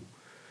view.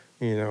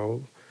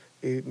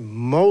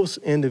 Most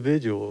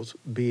individuals,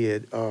 be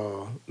it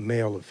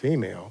male or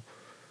female,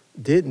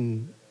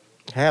 didn't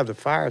have the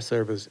fire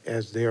service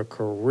as their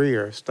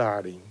career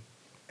starting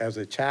as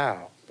a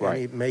child,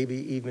 right? And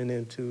maybe even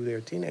into their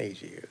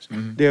teenage years.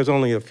 There's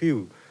only a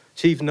few.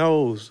 Chief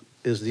Knowles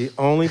is the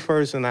only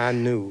person I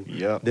knew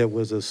that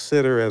was a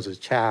sitter as a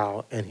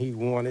child, and he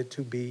wanted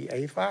to be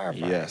a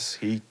firefighter. Yes,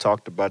 he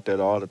talked about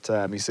that all the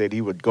time. He said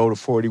he would go to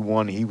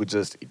 41, and he would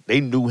they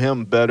knew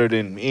him better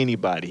than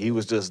anybody. He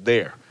was just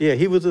there. Yeah,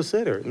 he was a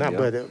sitter.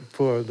 But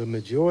for the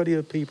majority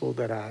of people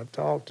that I've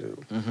talked to,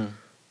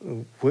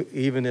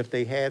 even if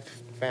they had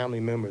family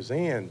members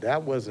in,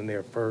 that wasn't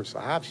their first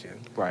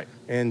option. Right.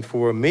 And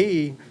for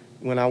me,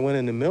 when I went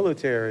in the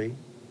military,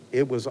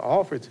 it was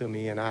offered to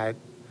me, and I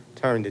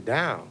turned it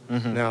down.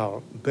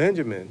 Now,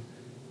 Benjamin,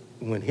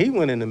 when he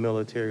went in the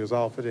military, it was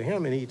offered to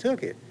him, and he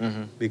took it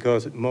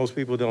because most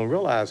people don't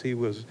realize he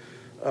was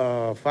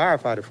a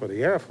firefighter for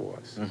the Air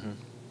Force.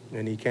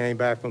 And he came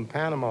back from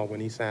Panama when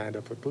he signed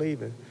up for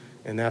Cleveland.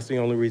 And that's the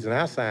only reason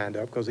I signed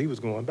up, because he was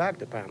going back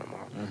to Panama.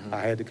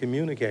 I had to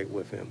communicate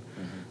with him.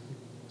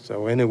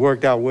 So, and it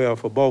worked out well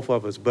for both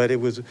of us, but it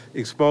was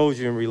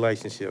exposure and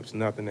relationships,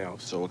 nothing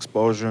else. So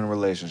exposure and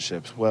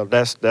relationships. Well,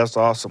 that's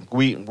awesome.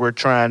 We're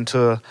trying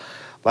to,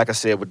 like I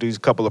said, with these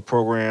couple of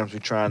programs, we're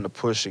trying to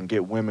push and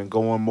get women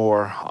going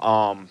more.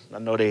 I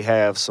know they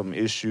have some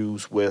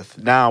issues with,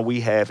 now we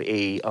have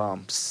a,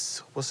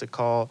 what's it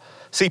called?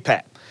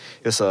 CPAP.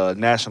 It's a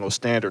national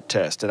standard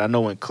test. And I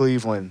know in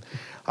Cleveland,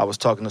 I was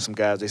talking to some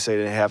guys, they say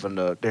they're having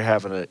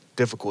a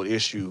difficult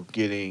issue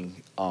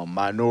getting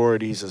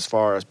minorities as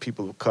far as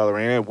people of color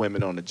and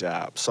women on the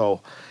job.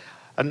 So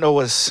I know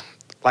it's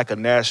like a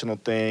national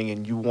thing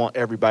and you want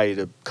everybody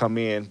to come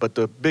in, but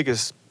the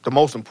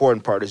most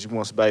important part is you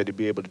want somebody to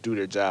be able to do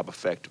their job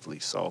effectively.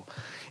 So,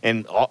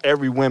 and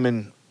every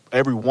woman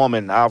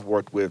I've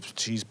worked with,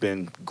 she's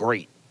been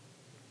great.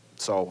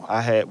 So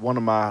I had one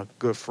of my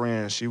good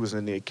friends, she was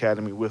in the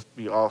academy with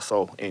me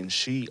also, and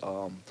she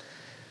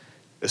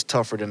is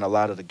tougher than a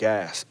lot of the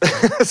guys.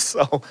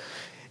 So,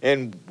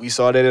 And we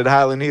saw that at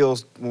Highland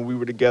Hills when we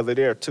were together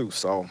there too.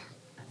 So,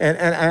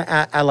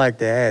 And I like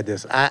to add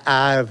this.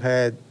 I've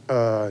had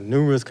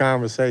numerous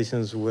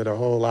conversations with a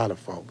whole lot of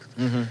folks.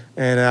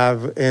 And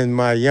I've, in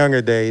my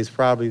younger days,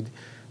 probably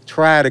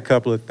tried a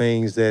couple of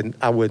things that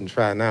I wouldn't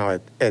try now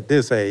at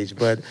this age.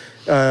 But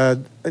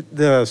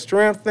the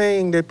strength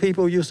thing that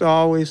people used to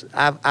always,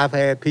 I've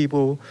had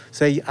people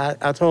say,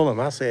 I told them,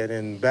 I said,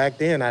 and back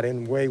then I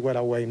didn't weigh what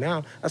I weigh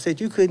now. I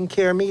said, you couldn't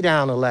carry me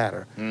down a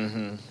ladder.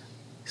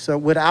 So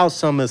without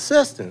some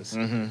assistance.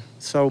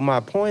 So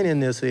my point in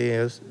this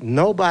is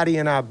nobody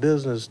in our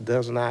business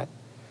does not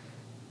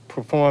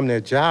perform their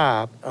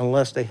job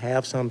unless they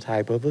have some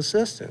type of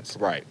assistance.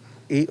 right.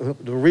 The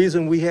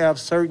reason we have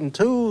certain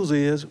tools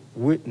is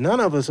none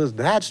of us is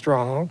that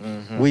strong.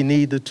 We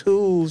need the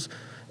tools,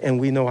 and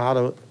we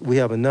know we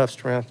have enough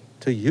strength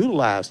to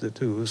utilize the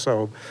tools.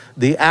 So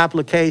the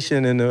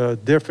application and the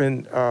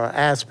different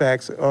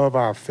aspects of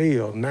our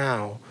field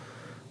now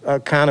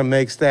kind of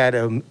makes that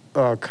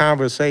a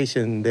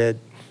conversation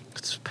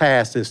that's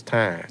past its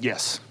time.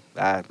 Yes,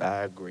 I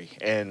agree.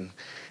 And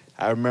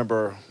I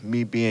remember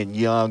me being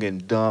young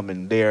and dumb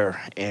and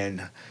there,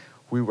 and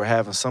we were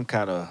having some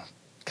kind of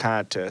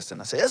contest,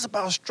 and I said, it's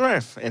about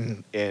strength.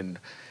 And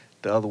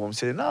the other woman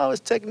said, no,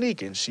 it's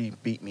technique. And she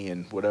beat me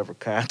in whatever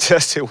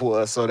contest it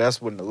was. So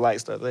that's when the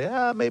lights started.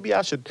 Like, maybe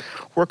I should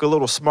work a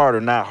little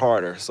smarter, not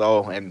harder.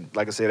 So, and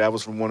like I said, that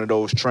was from one of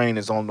those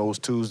trainings on those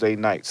Tuesday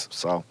nights.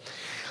 So,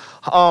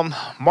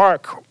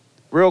 Mark,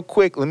 real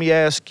quick, let me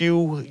ask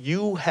you,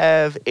 you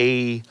have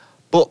a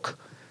book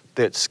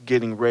that's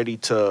getting ready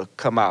to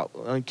come out.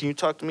 Can you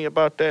talk to me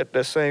about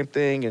that same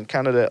thing and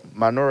kind of that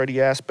minority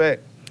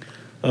aspect?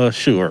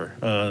 Sure.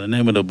 The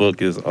name of the book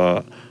is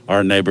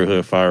Our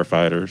Neighborhood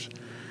Firefighters.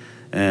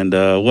 And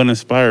what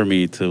inspired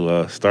me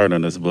to start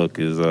on this book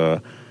is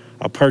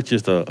I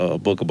purchased a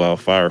book about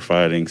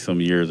firefighting some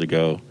years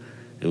ago.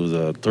 It was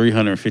a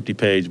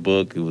 350-page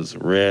book. It was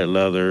red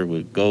leather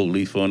with gold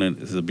leaf on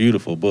it. It's a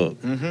beautiful book.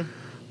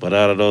 But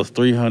out of those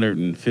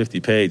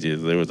 350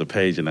 pages, there was a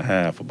page and a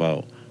half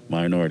about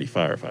minority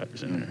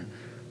firefighters in there.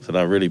 So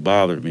that really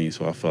bothered me.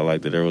 So I felt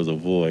like that there was a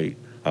void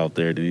out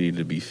there that needed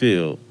to be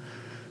filled.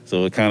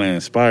 So it kind of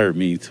inspired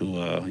me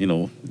to,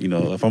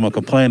 if I'm going to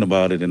complain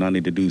about it, then I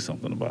need to do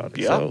something about it.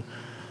 Yeah. So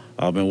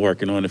I've been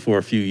working on it for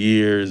a few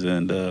years.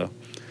 And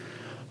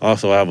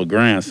also I have a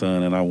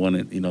grandson, and I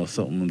wanted,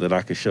 something that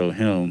I could show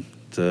him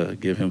to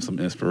give him some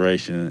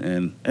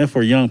inspiration. And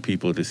for young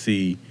people to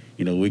see,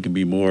 we can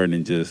be more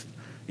than just,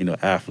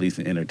 athletes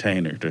and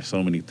entertainers. There's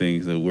so many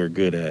things that we're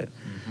good at.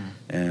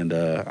 And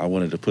I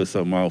wanted to put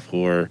something out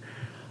for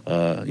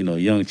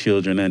young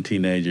children and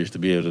teenagers to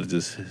be able to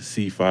just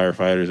see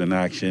firefighters in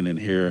action and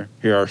hear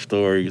our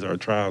stories, our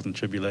trials and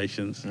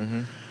tribulations.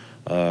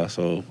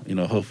 So,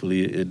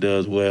 hopefully it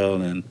does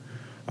well. And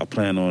I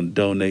plan on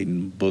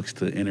donating books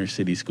to inner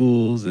city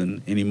schools,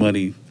 and any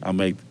money I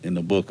make in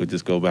the book will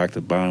just go back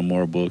to buying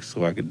more books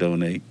so I could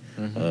donate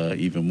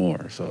even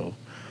more. So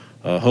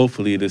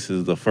hopefully this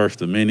is the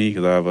first of many,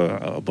 because I have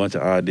a bunch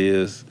of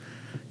ideas,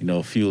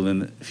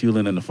 fueling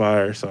in the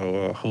fire.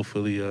 So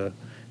hopefully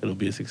it'll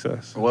be a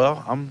success.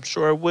 Well, I'm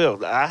sure it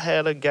will. I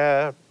had a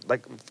guy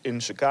like in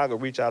Chicago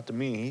reach out to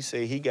me. He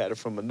said he got it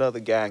from another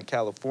guy in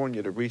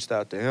California that reached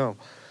out to him.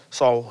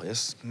 So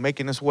it's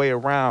making its way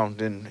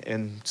around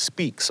and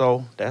speak.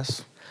 So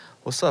that's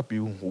what's up.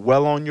 You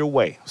well on your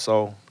way.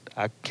 So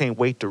I can't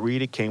wait to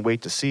read it. Can't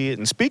wait to see it.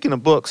 And speaking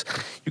of books,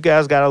 you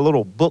guys got a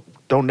little book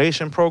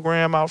donation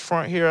program out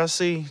front here, I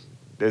see.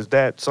 Is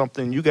that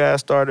something you guys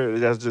started, or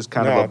that's just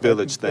kind of a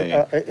village thing?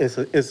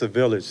 It's a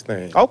village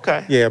thing.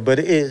 Okay. Yeah, but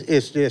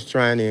it's just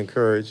trying to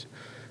encourage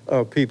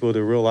people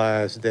to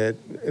realize that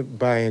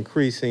by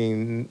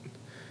increasing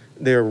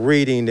their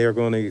reading, they're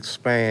going to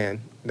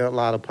expand a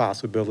lot of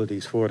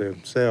possibilities for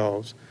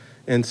themselves.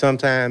 And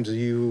sometimes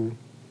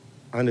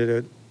under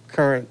the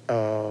current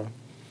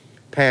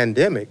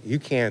pandemic, you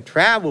can't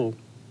travel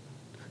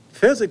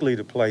physically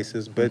to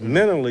places, but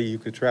mentally you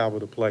could travel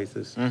to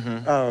places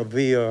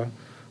via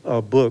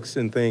books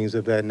and things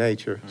of that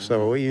nature.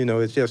 So,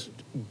 it's just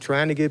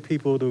trying to get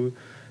people to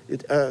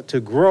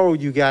grow.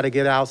 You got to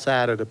get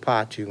outside of the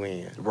pot you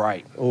in.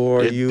 Right.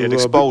 Or Get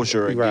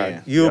exposure again.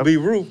 Right. You'll be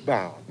roof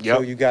bound. Yep.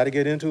 So you got to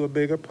get into a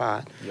bigger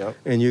pot. Yep.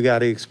 And you got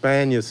to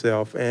expand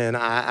yourself. And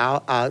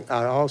I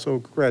also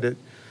credit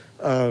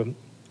the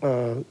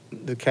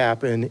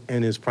CAP and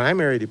his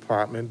primary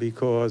department,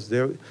 because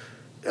there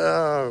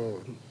a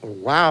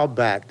while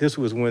back, this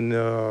was when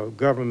the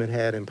government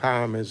had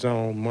empowerment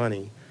zone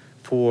money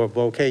for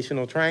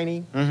vocational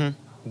training.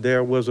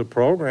 There was a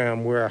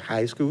program where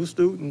high school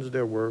students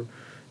that were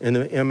in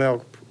the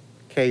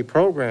MLK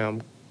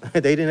program,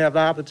 they didn't have the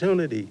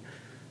opportunity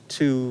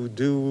to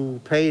do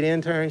paid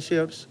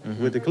internships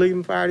with the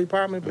Cleveland Fire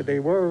Department, but they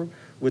were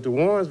with the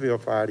Warrensville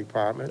Fire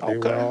Department. They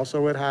were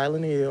also at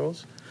Highland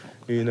Hills,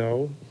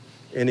 and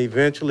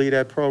eventually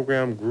that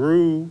program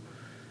grew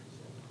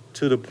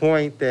to the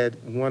point that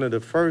one of the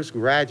first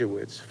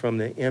graduates from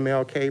the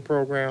MLK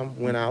program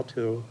went out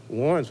to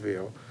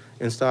Warrensville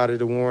and started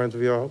the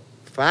Warrensville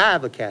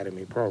 5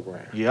 academy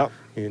programs. Yep.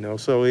 You know,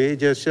 so it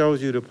just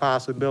shows you the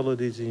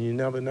possibilities, and you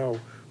never know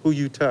who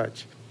you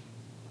touch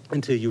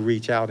until you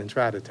reach out and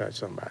try to touch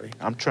somebody.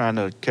 I'm trying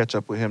to catch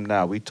up with him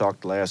now. We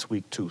talked last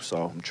week too,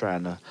 so I'm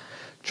trying to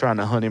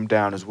hunt him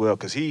down as well,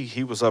 because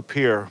he was up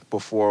here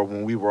before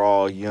when we were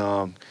all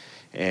young,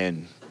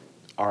 and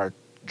our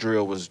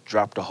drill was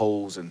drop the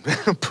hose and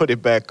put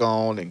it back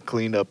on and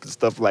clean up and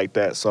stuff like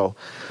that. So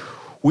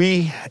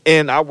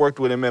I worked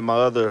with him in my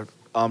other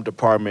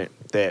department,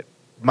 that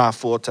my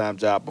full-time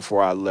job,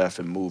 before I left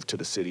and moved to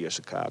the city of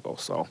Chicago.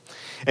 So,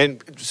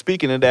 and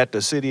speaking of that,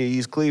 the city of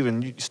East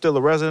Cleveland, you still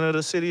a resident of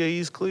the city of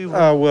East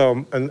Cleveland?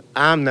 Well, and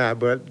I'm not,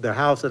 but the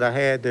house that I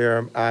had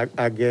there,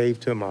 I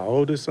gave to my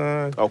oldest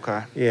son.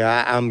 Okay.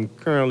 Yeah, I'm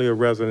currently a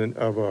resident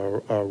of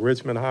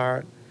Richmond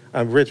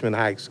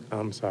Heights.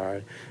 I'm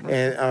sorry,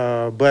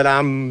 and but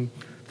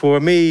for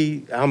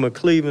me, I'm a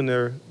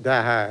Clevelander,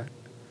 die-hard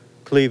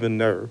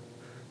Clevelander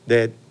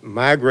that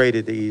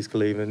migrated to East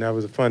Cleveland. That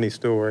was a funny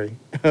story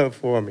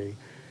for me.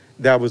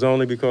 That was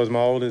only because my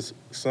oldest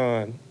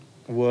son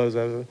was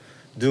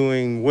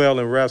doing well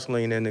in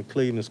wrestling, and the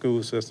Cleveland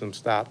school system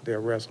stopped their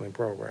wrestling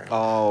program.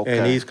 Oh, okay.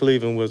 And East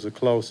Cleveland was the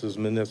closest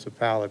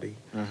municipality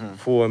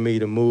for me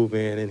to move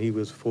in, and he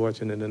was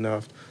fortunate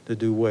enough to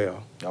do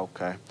well.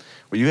 Okay.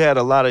 Well, you had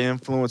a lot of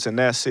influence in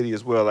that city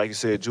as well. Like you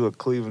said, you're a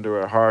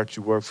Clevelander at heart.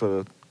 You worked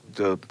for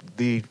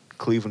the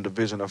Cleveland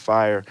Division of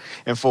Fire.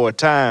 And for a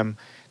time,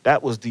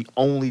 that was the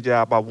only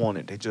job I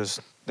wanted. They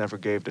just never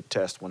gave the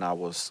test when I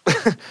was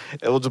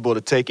eligible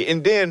to take it.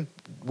 And then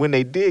when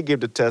they did give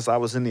the test, I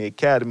was in the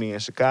academy in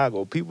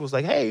Chicago. People was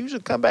like, hey, you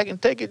should come back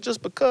and take it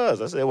just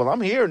because. I said, well, I'm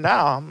here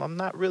now. I'm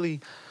not really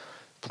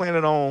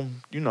planning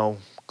on,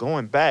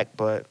 going back.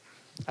 But,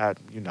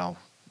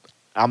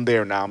 I'm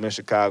there now. I'm in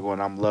Chicago,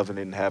 and I'm loving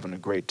it and having a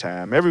great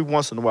time. Every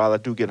once in a while, I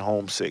do get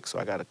homesick, so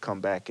I got to come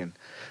back and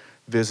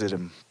visit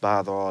and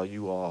bother all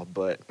you all.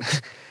 But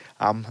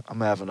I'm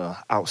having an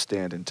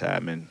outstanding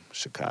time in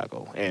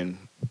Chicago, and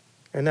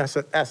it's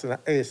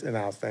an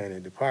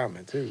outstanding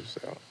department too.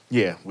 So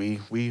yeah, we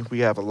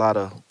have a lot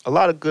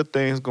of good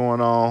things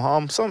going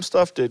on. Some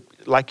stuff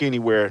that, like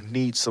anywhere,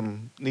 needs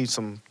some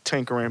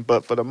tinkering,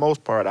 but for the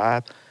most part,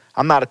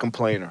 I'm not a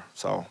complainer,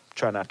 so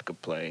try not to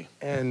complain.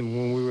 And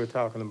when we were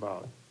talking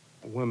about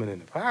women in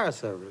the fire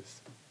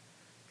service,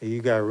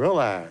 you got to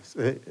realize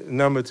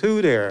number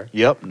 2 there.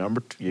 Yep, number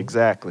 2,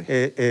 exactly.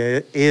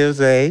 It is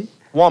a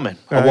woman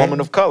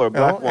of color,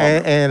 black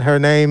woman. And her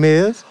name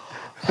is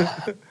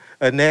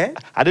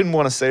Annette. I didn't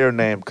want to say her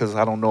name because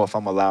I don't know if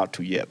I'm allowed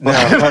to yet. No, all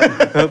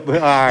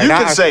right, you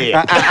can say it.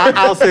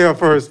 I'll say her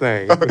first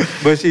name.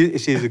 But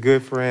she's a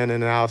good friend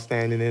and an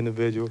outstanding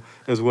individual,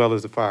 as well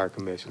as the fire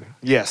commissioner.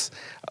 Yes,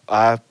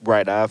 I've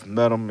met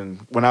him, and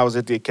when I was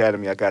at the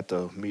academy, I got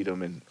to meet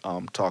him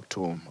and talk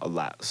to him a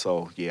lot.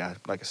 So yeah,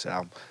 like I said,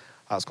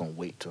 I was gonna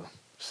wait to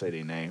say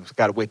their names.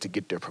 Got to wait to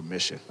get their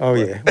permission. Oh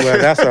yeah, well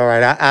that's all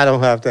right. I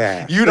don't have to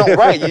ask. You don't,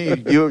 right?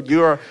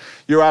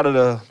 You're out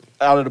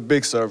of the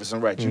big service,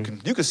 and right, you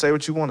can say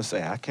what you want to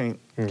say. I can't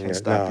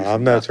stop you.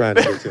 I'm not trying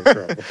to get you in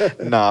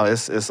trouble. No,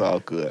 it's all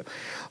good.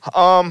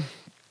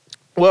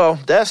 Well,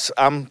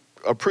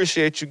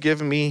 appreciate you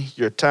giving me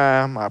your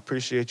time. I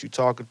appreciate you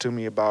talking to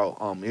me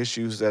about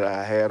issues that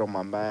I had on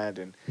my mind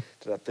and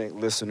that I think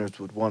listeners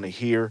would want to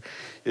hear.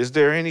 Is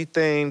there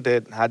anything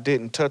that I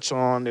didn't touch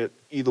on that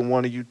either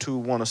one of you two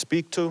want to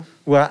speak to?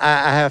 Well,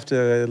 I have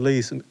to at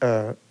least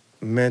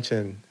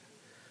mention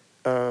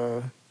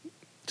 2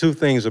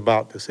 things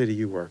about the city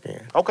you work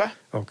in. Okay.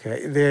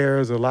 Okay.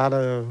 There's a lot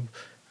of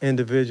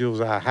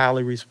individuals I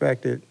highly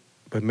respected,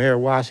 but Mayor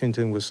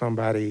Washington was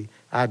somebody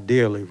I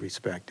dearly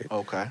respected.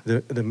 Okay.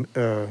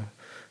 The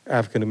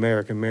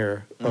African-American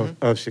mayor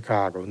of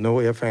Chicago.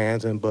 No ifs,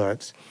 ands, and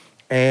buts.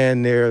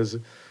 And there's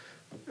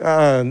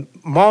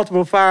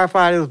multiple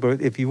firefighters, but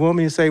if you want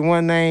me to say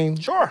one name,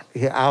 sure.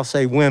 I'll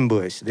say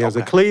Winbush. There's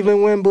a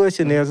Cleveland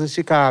Winbush and there's a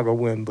Chicago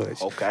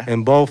Winbush. Okay.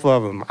 And both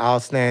of them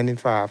outstanding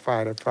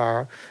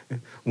firefighter.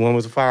 One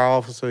was a fire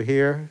officer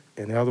here,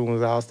 and the other one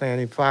was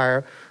outstanding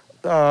fire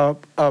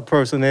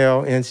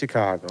personnel in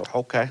Chicago.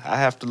 Okay, I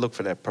have to look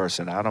for that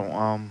person. I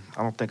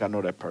don't think I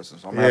know that person.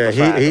 So I'm gonna have to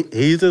find him.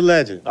 He's a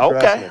legend.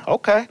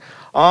 Okay.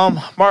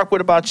 Mark, what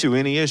about you?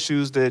 Any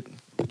issues that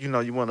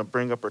you want to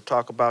bring up or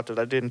talk about that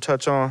I didn't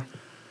touch on?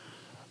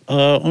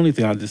 Only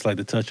thing I'd just like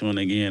to touch on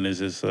again is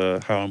just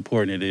how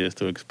important it is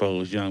to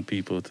expose young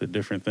people to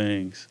different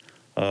things.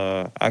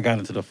 I got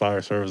into the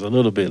fire service a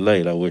little bit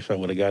late. I wish I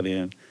would have got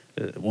in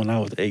when I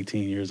was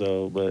 18 years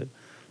old, but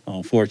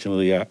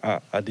unfortunately,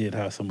 I did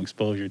have some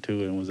exposure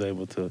to it and was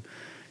able to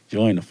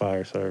join the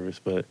fire service.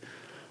 But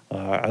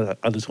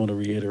I just want to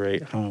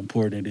reiterate how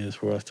important it is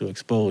for us to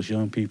expose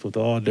young people to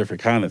all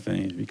different kind of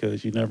things,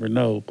 because you never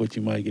know what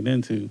you might get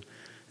into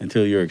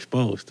until you're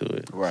exposed to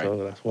it. Right.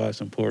 So that's why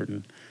it's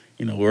important.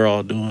 We're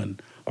all doing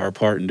our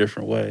part in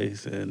different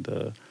ways,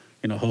 and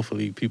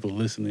hopefully people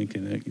listening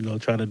can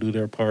try to do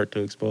their part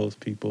to expose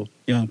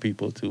young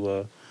people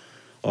to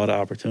all the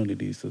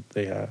opportunities that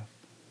they have.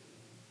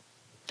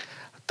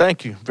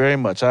 Thank you very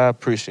much. I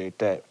appreciate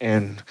that.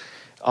 And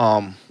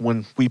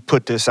when we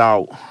put this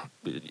out,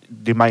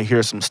 they might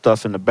hear some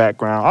stuff in the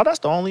background. Oh, that's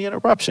the only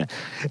interruption.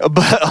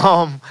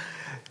 But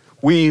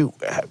we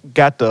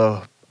got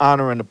the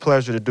honor and the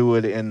pleasure to do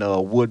it in the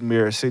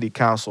Woodmere City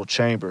Council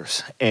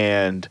chambers.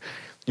 And,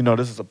 you know,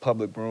 this is a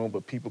public room,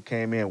 but people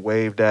came in,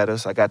 waved at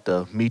us. I got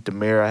to meet the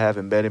mayor. I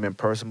haven't met him in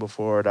person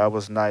before. That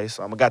was nice.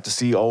 I got to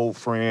see old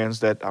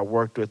friends that I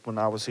worked with when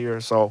I was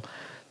here. So,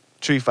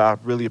 Chief, I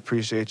really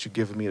appreciate you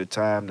giving me the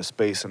time, the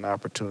space, and the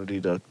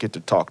opportunity to get to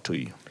talk to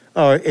you.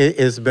 Oh,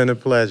 it's been a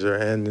pleasure.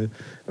 And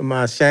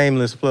my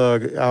shameless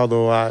plug,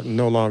 although I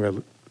no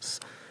longer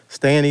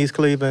stay in East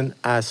Cleveland,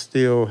 I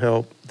still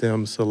help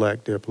them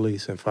select their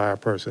police and fire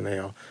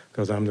personnel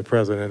because I'm the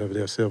president of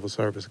their Civil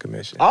Service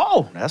Commission.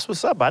 Oh, that's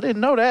what's up. I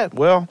didn't know that.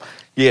 Well,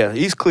 yeah,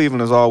 East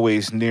Cleveland is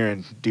always near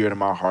and dear to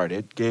my heart.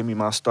 It gave me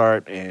my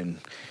start, and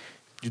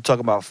you talk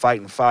about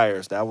fighting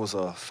fires. That was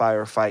a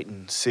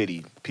firefighting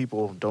city.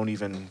 People don't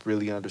even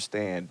really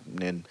understand.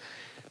 And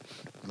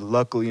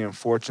luckily and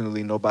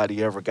fortunately,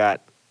 nobody ever got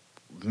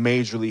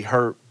majorly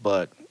hurt,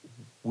 but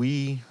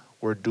we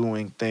were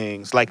doing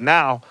things like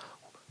now.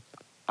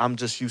 I'm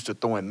just used to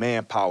throwing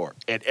manpower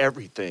at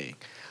everything.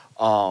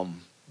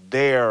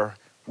 There,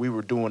 we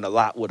were doing a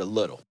lot with a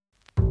little.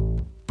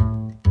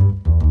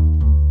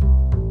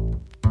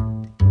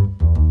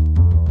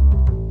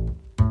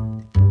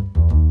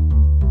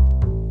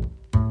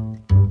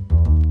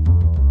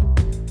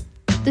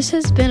 This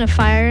has been a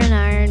Fire and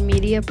Iron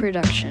Media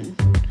production.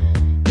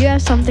 You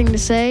have something to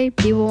say,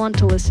 people want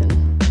to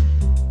listen.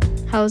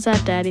 How's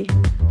that, Daddy?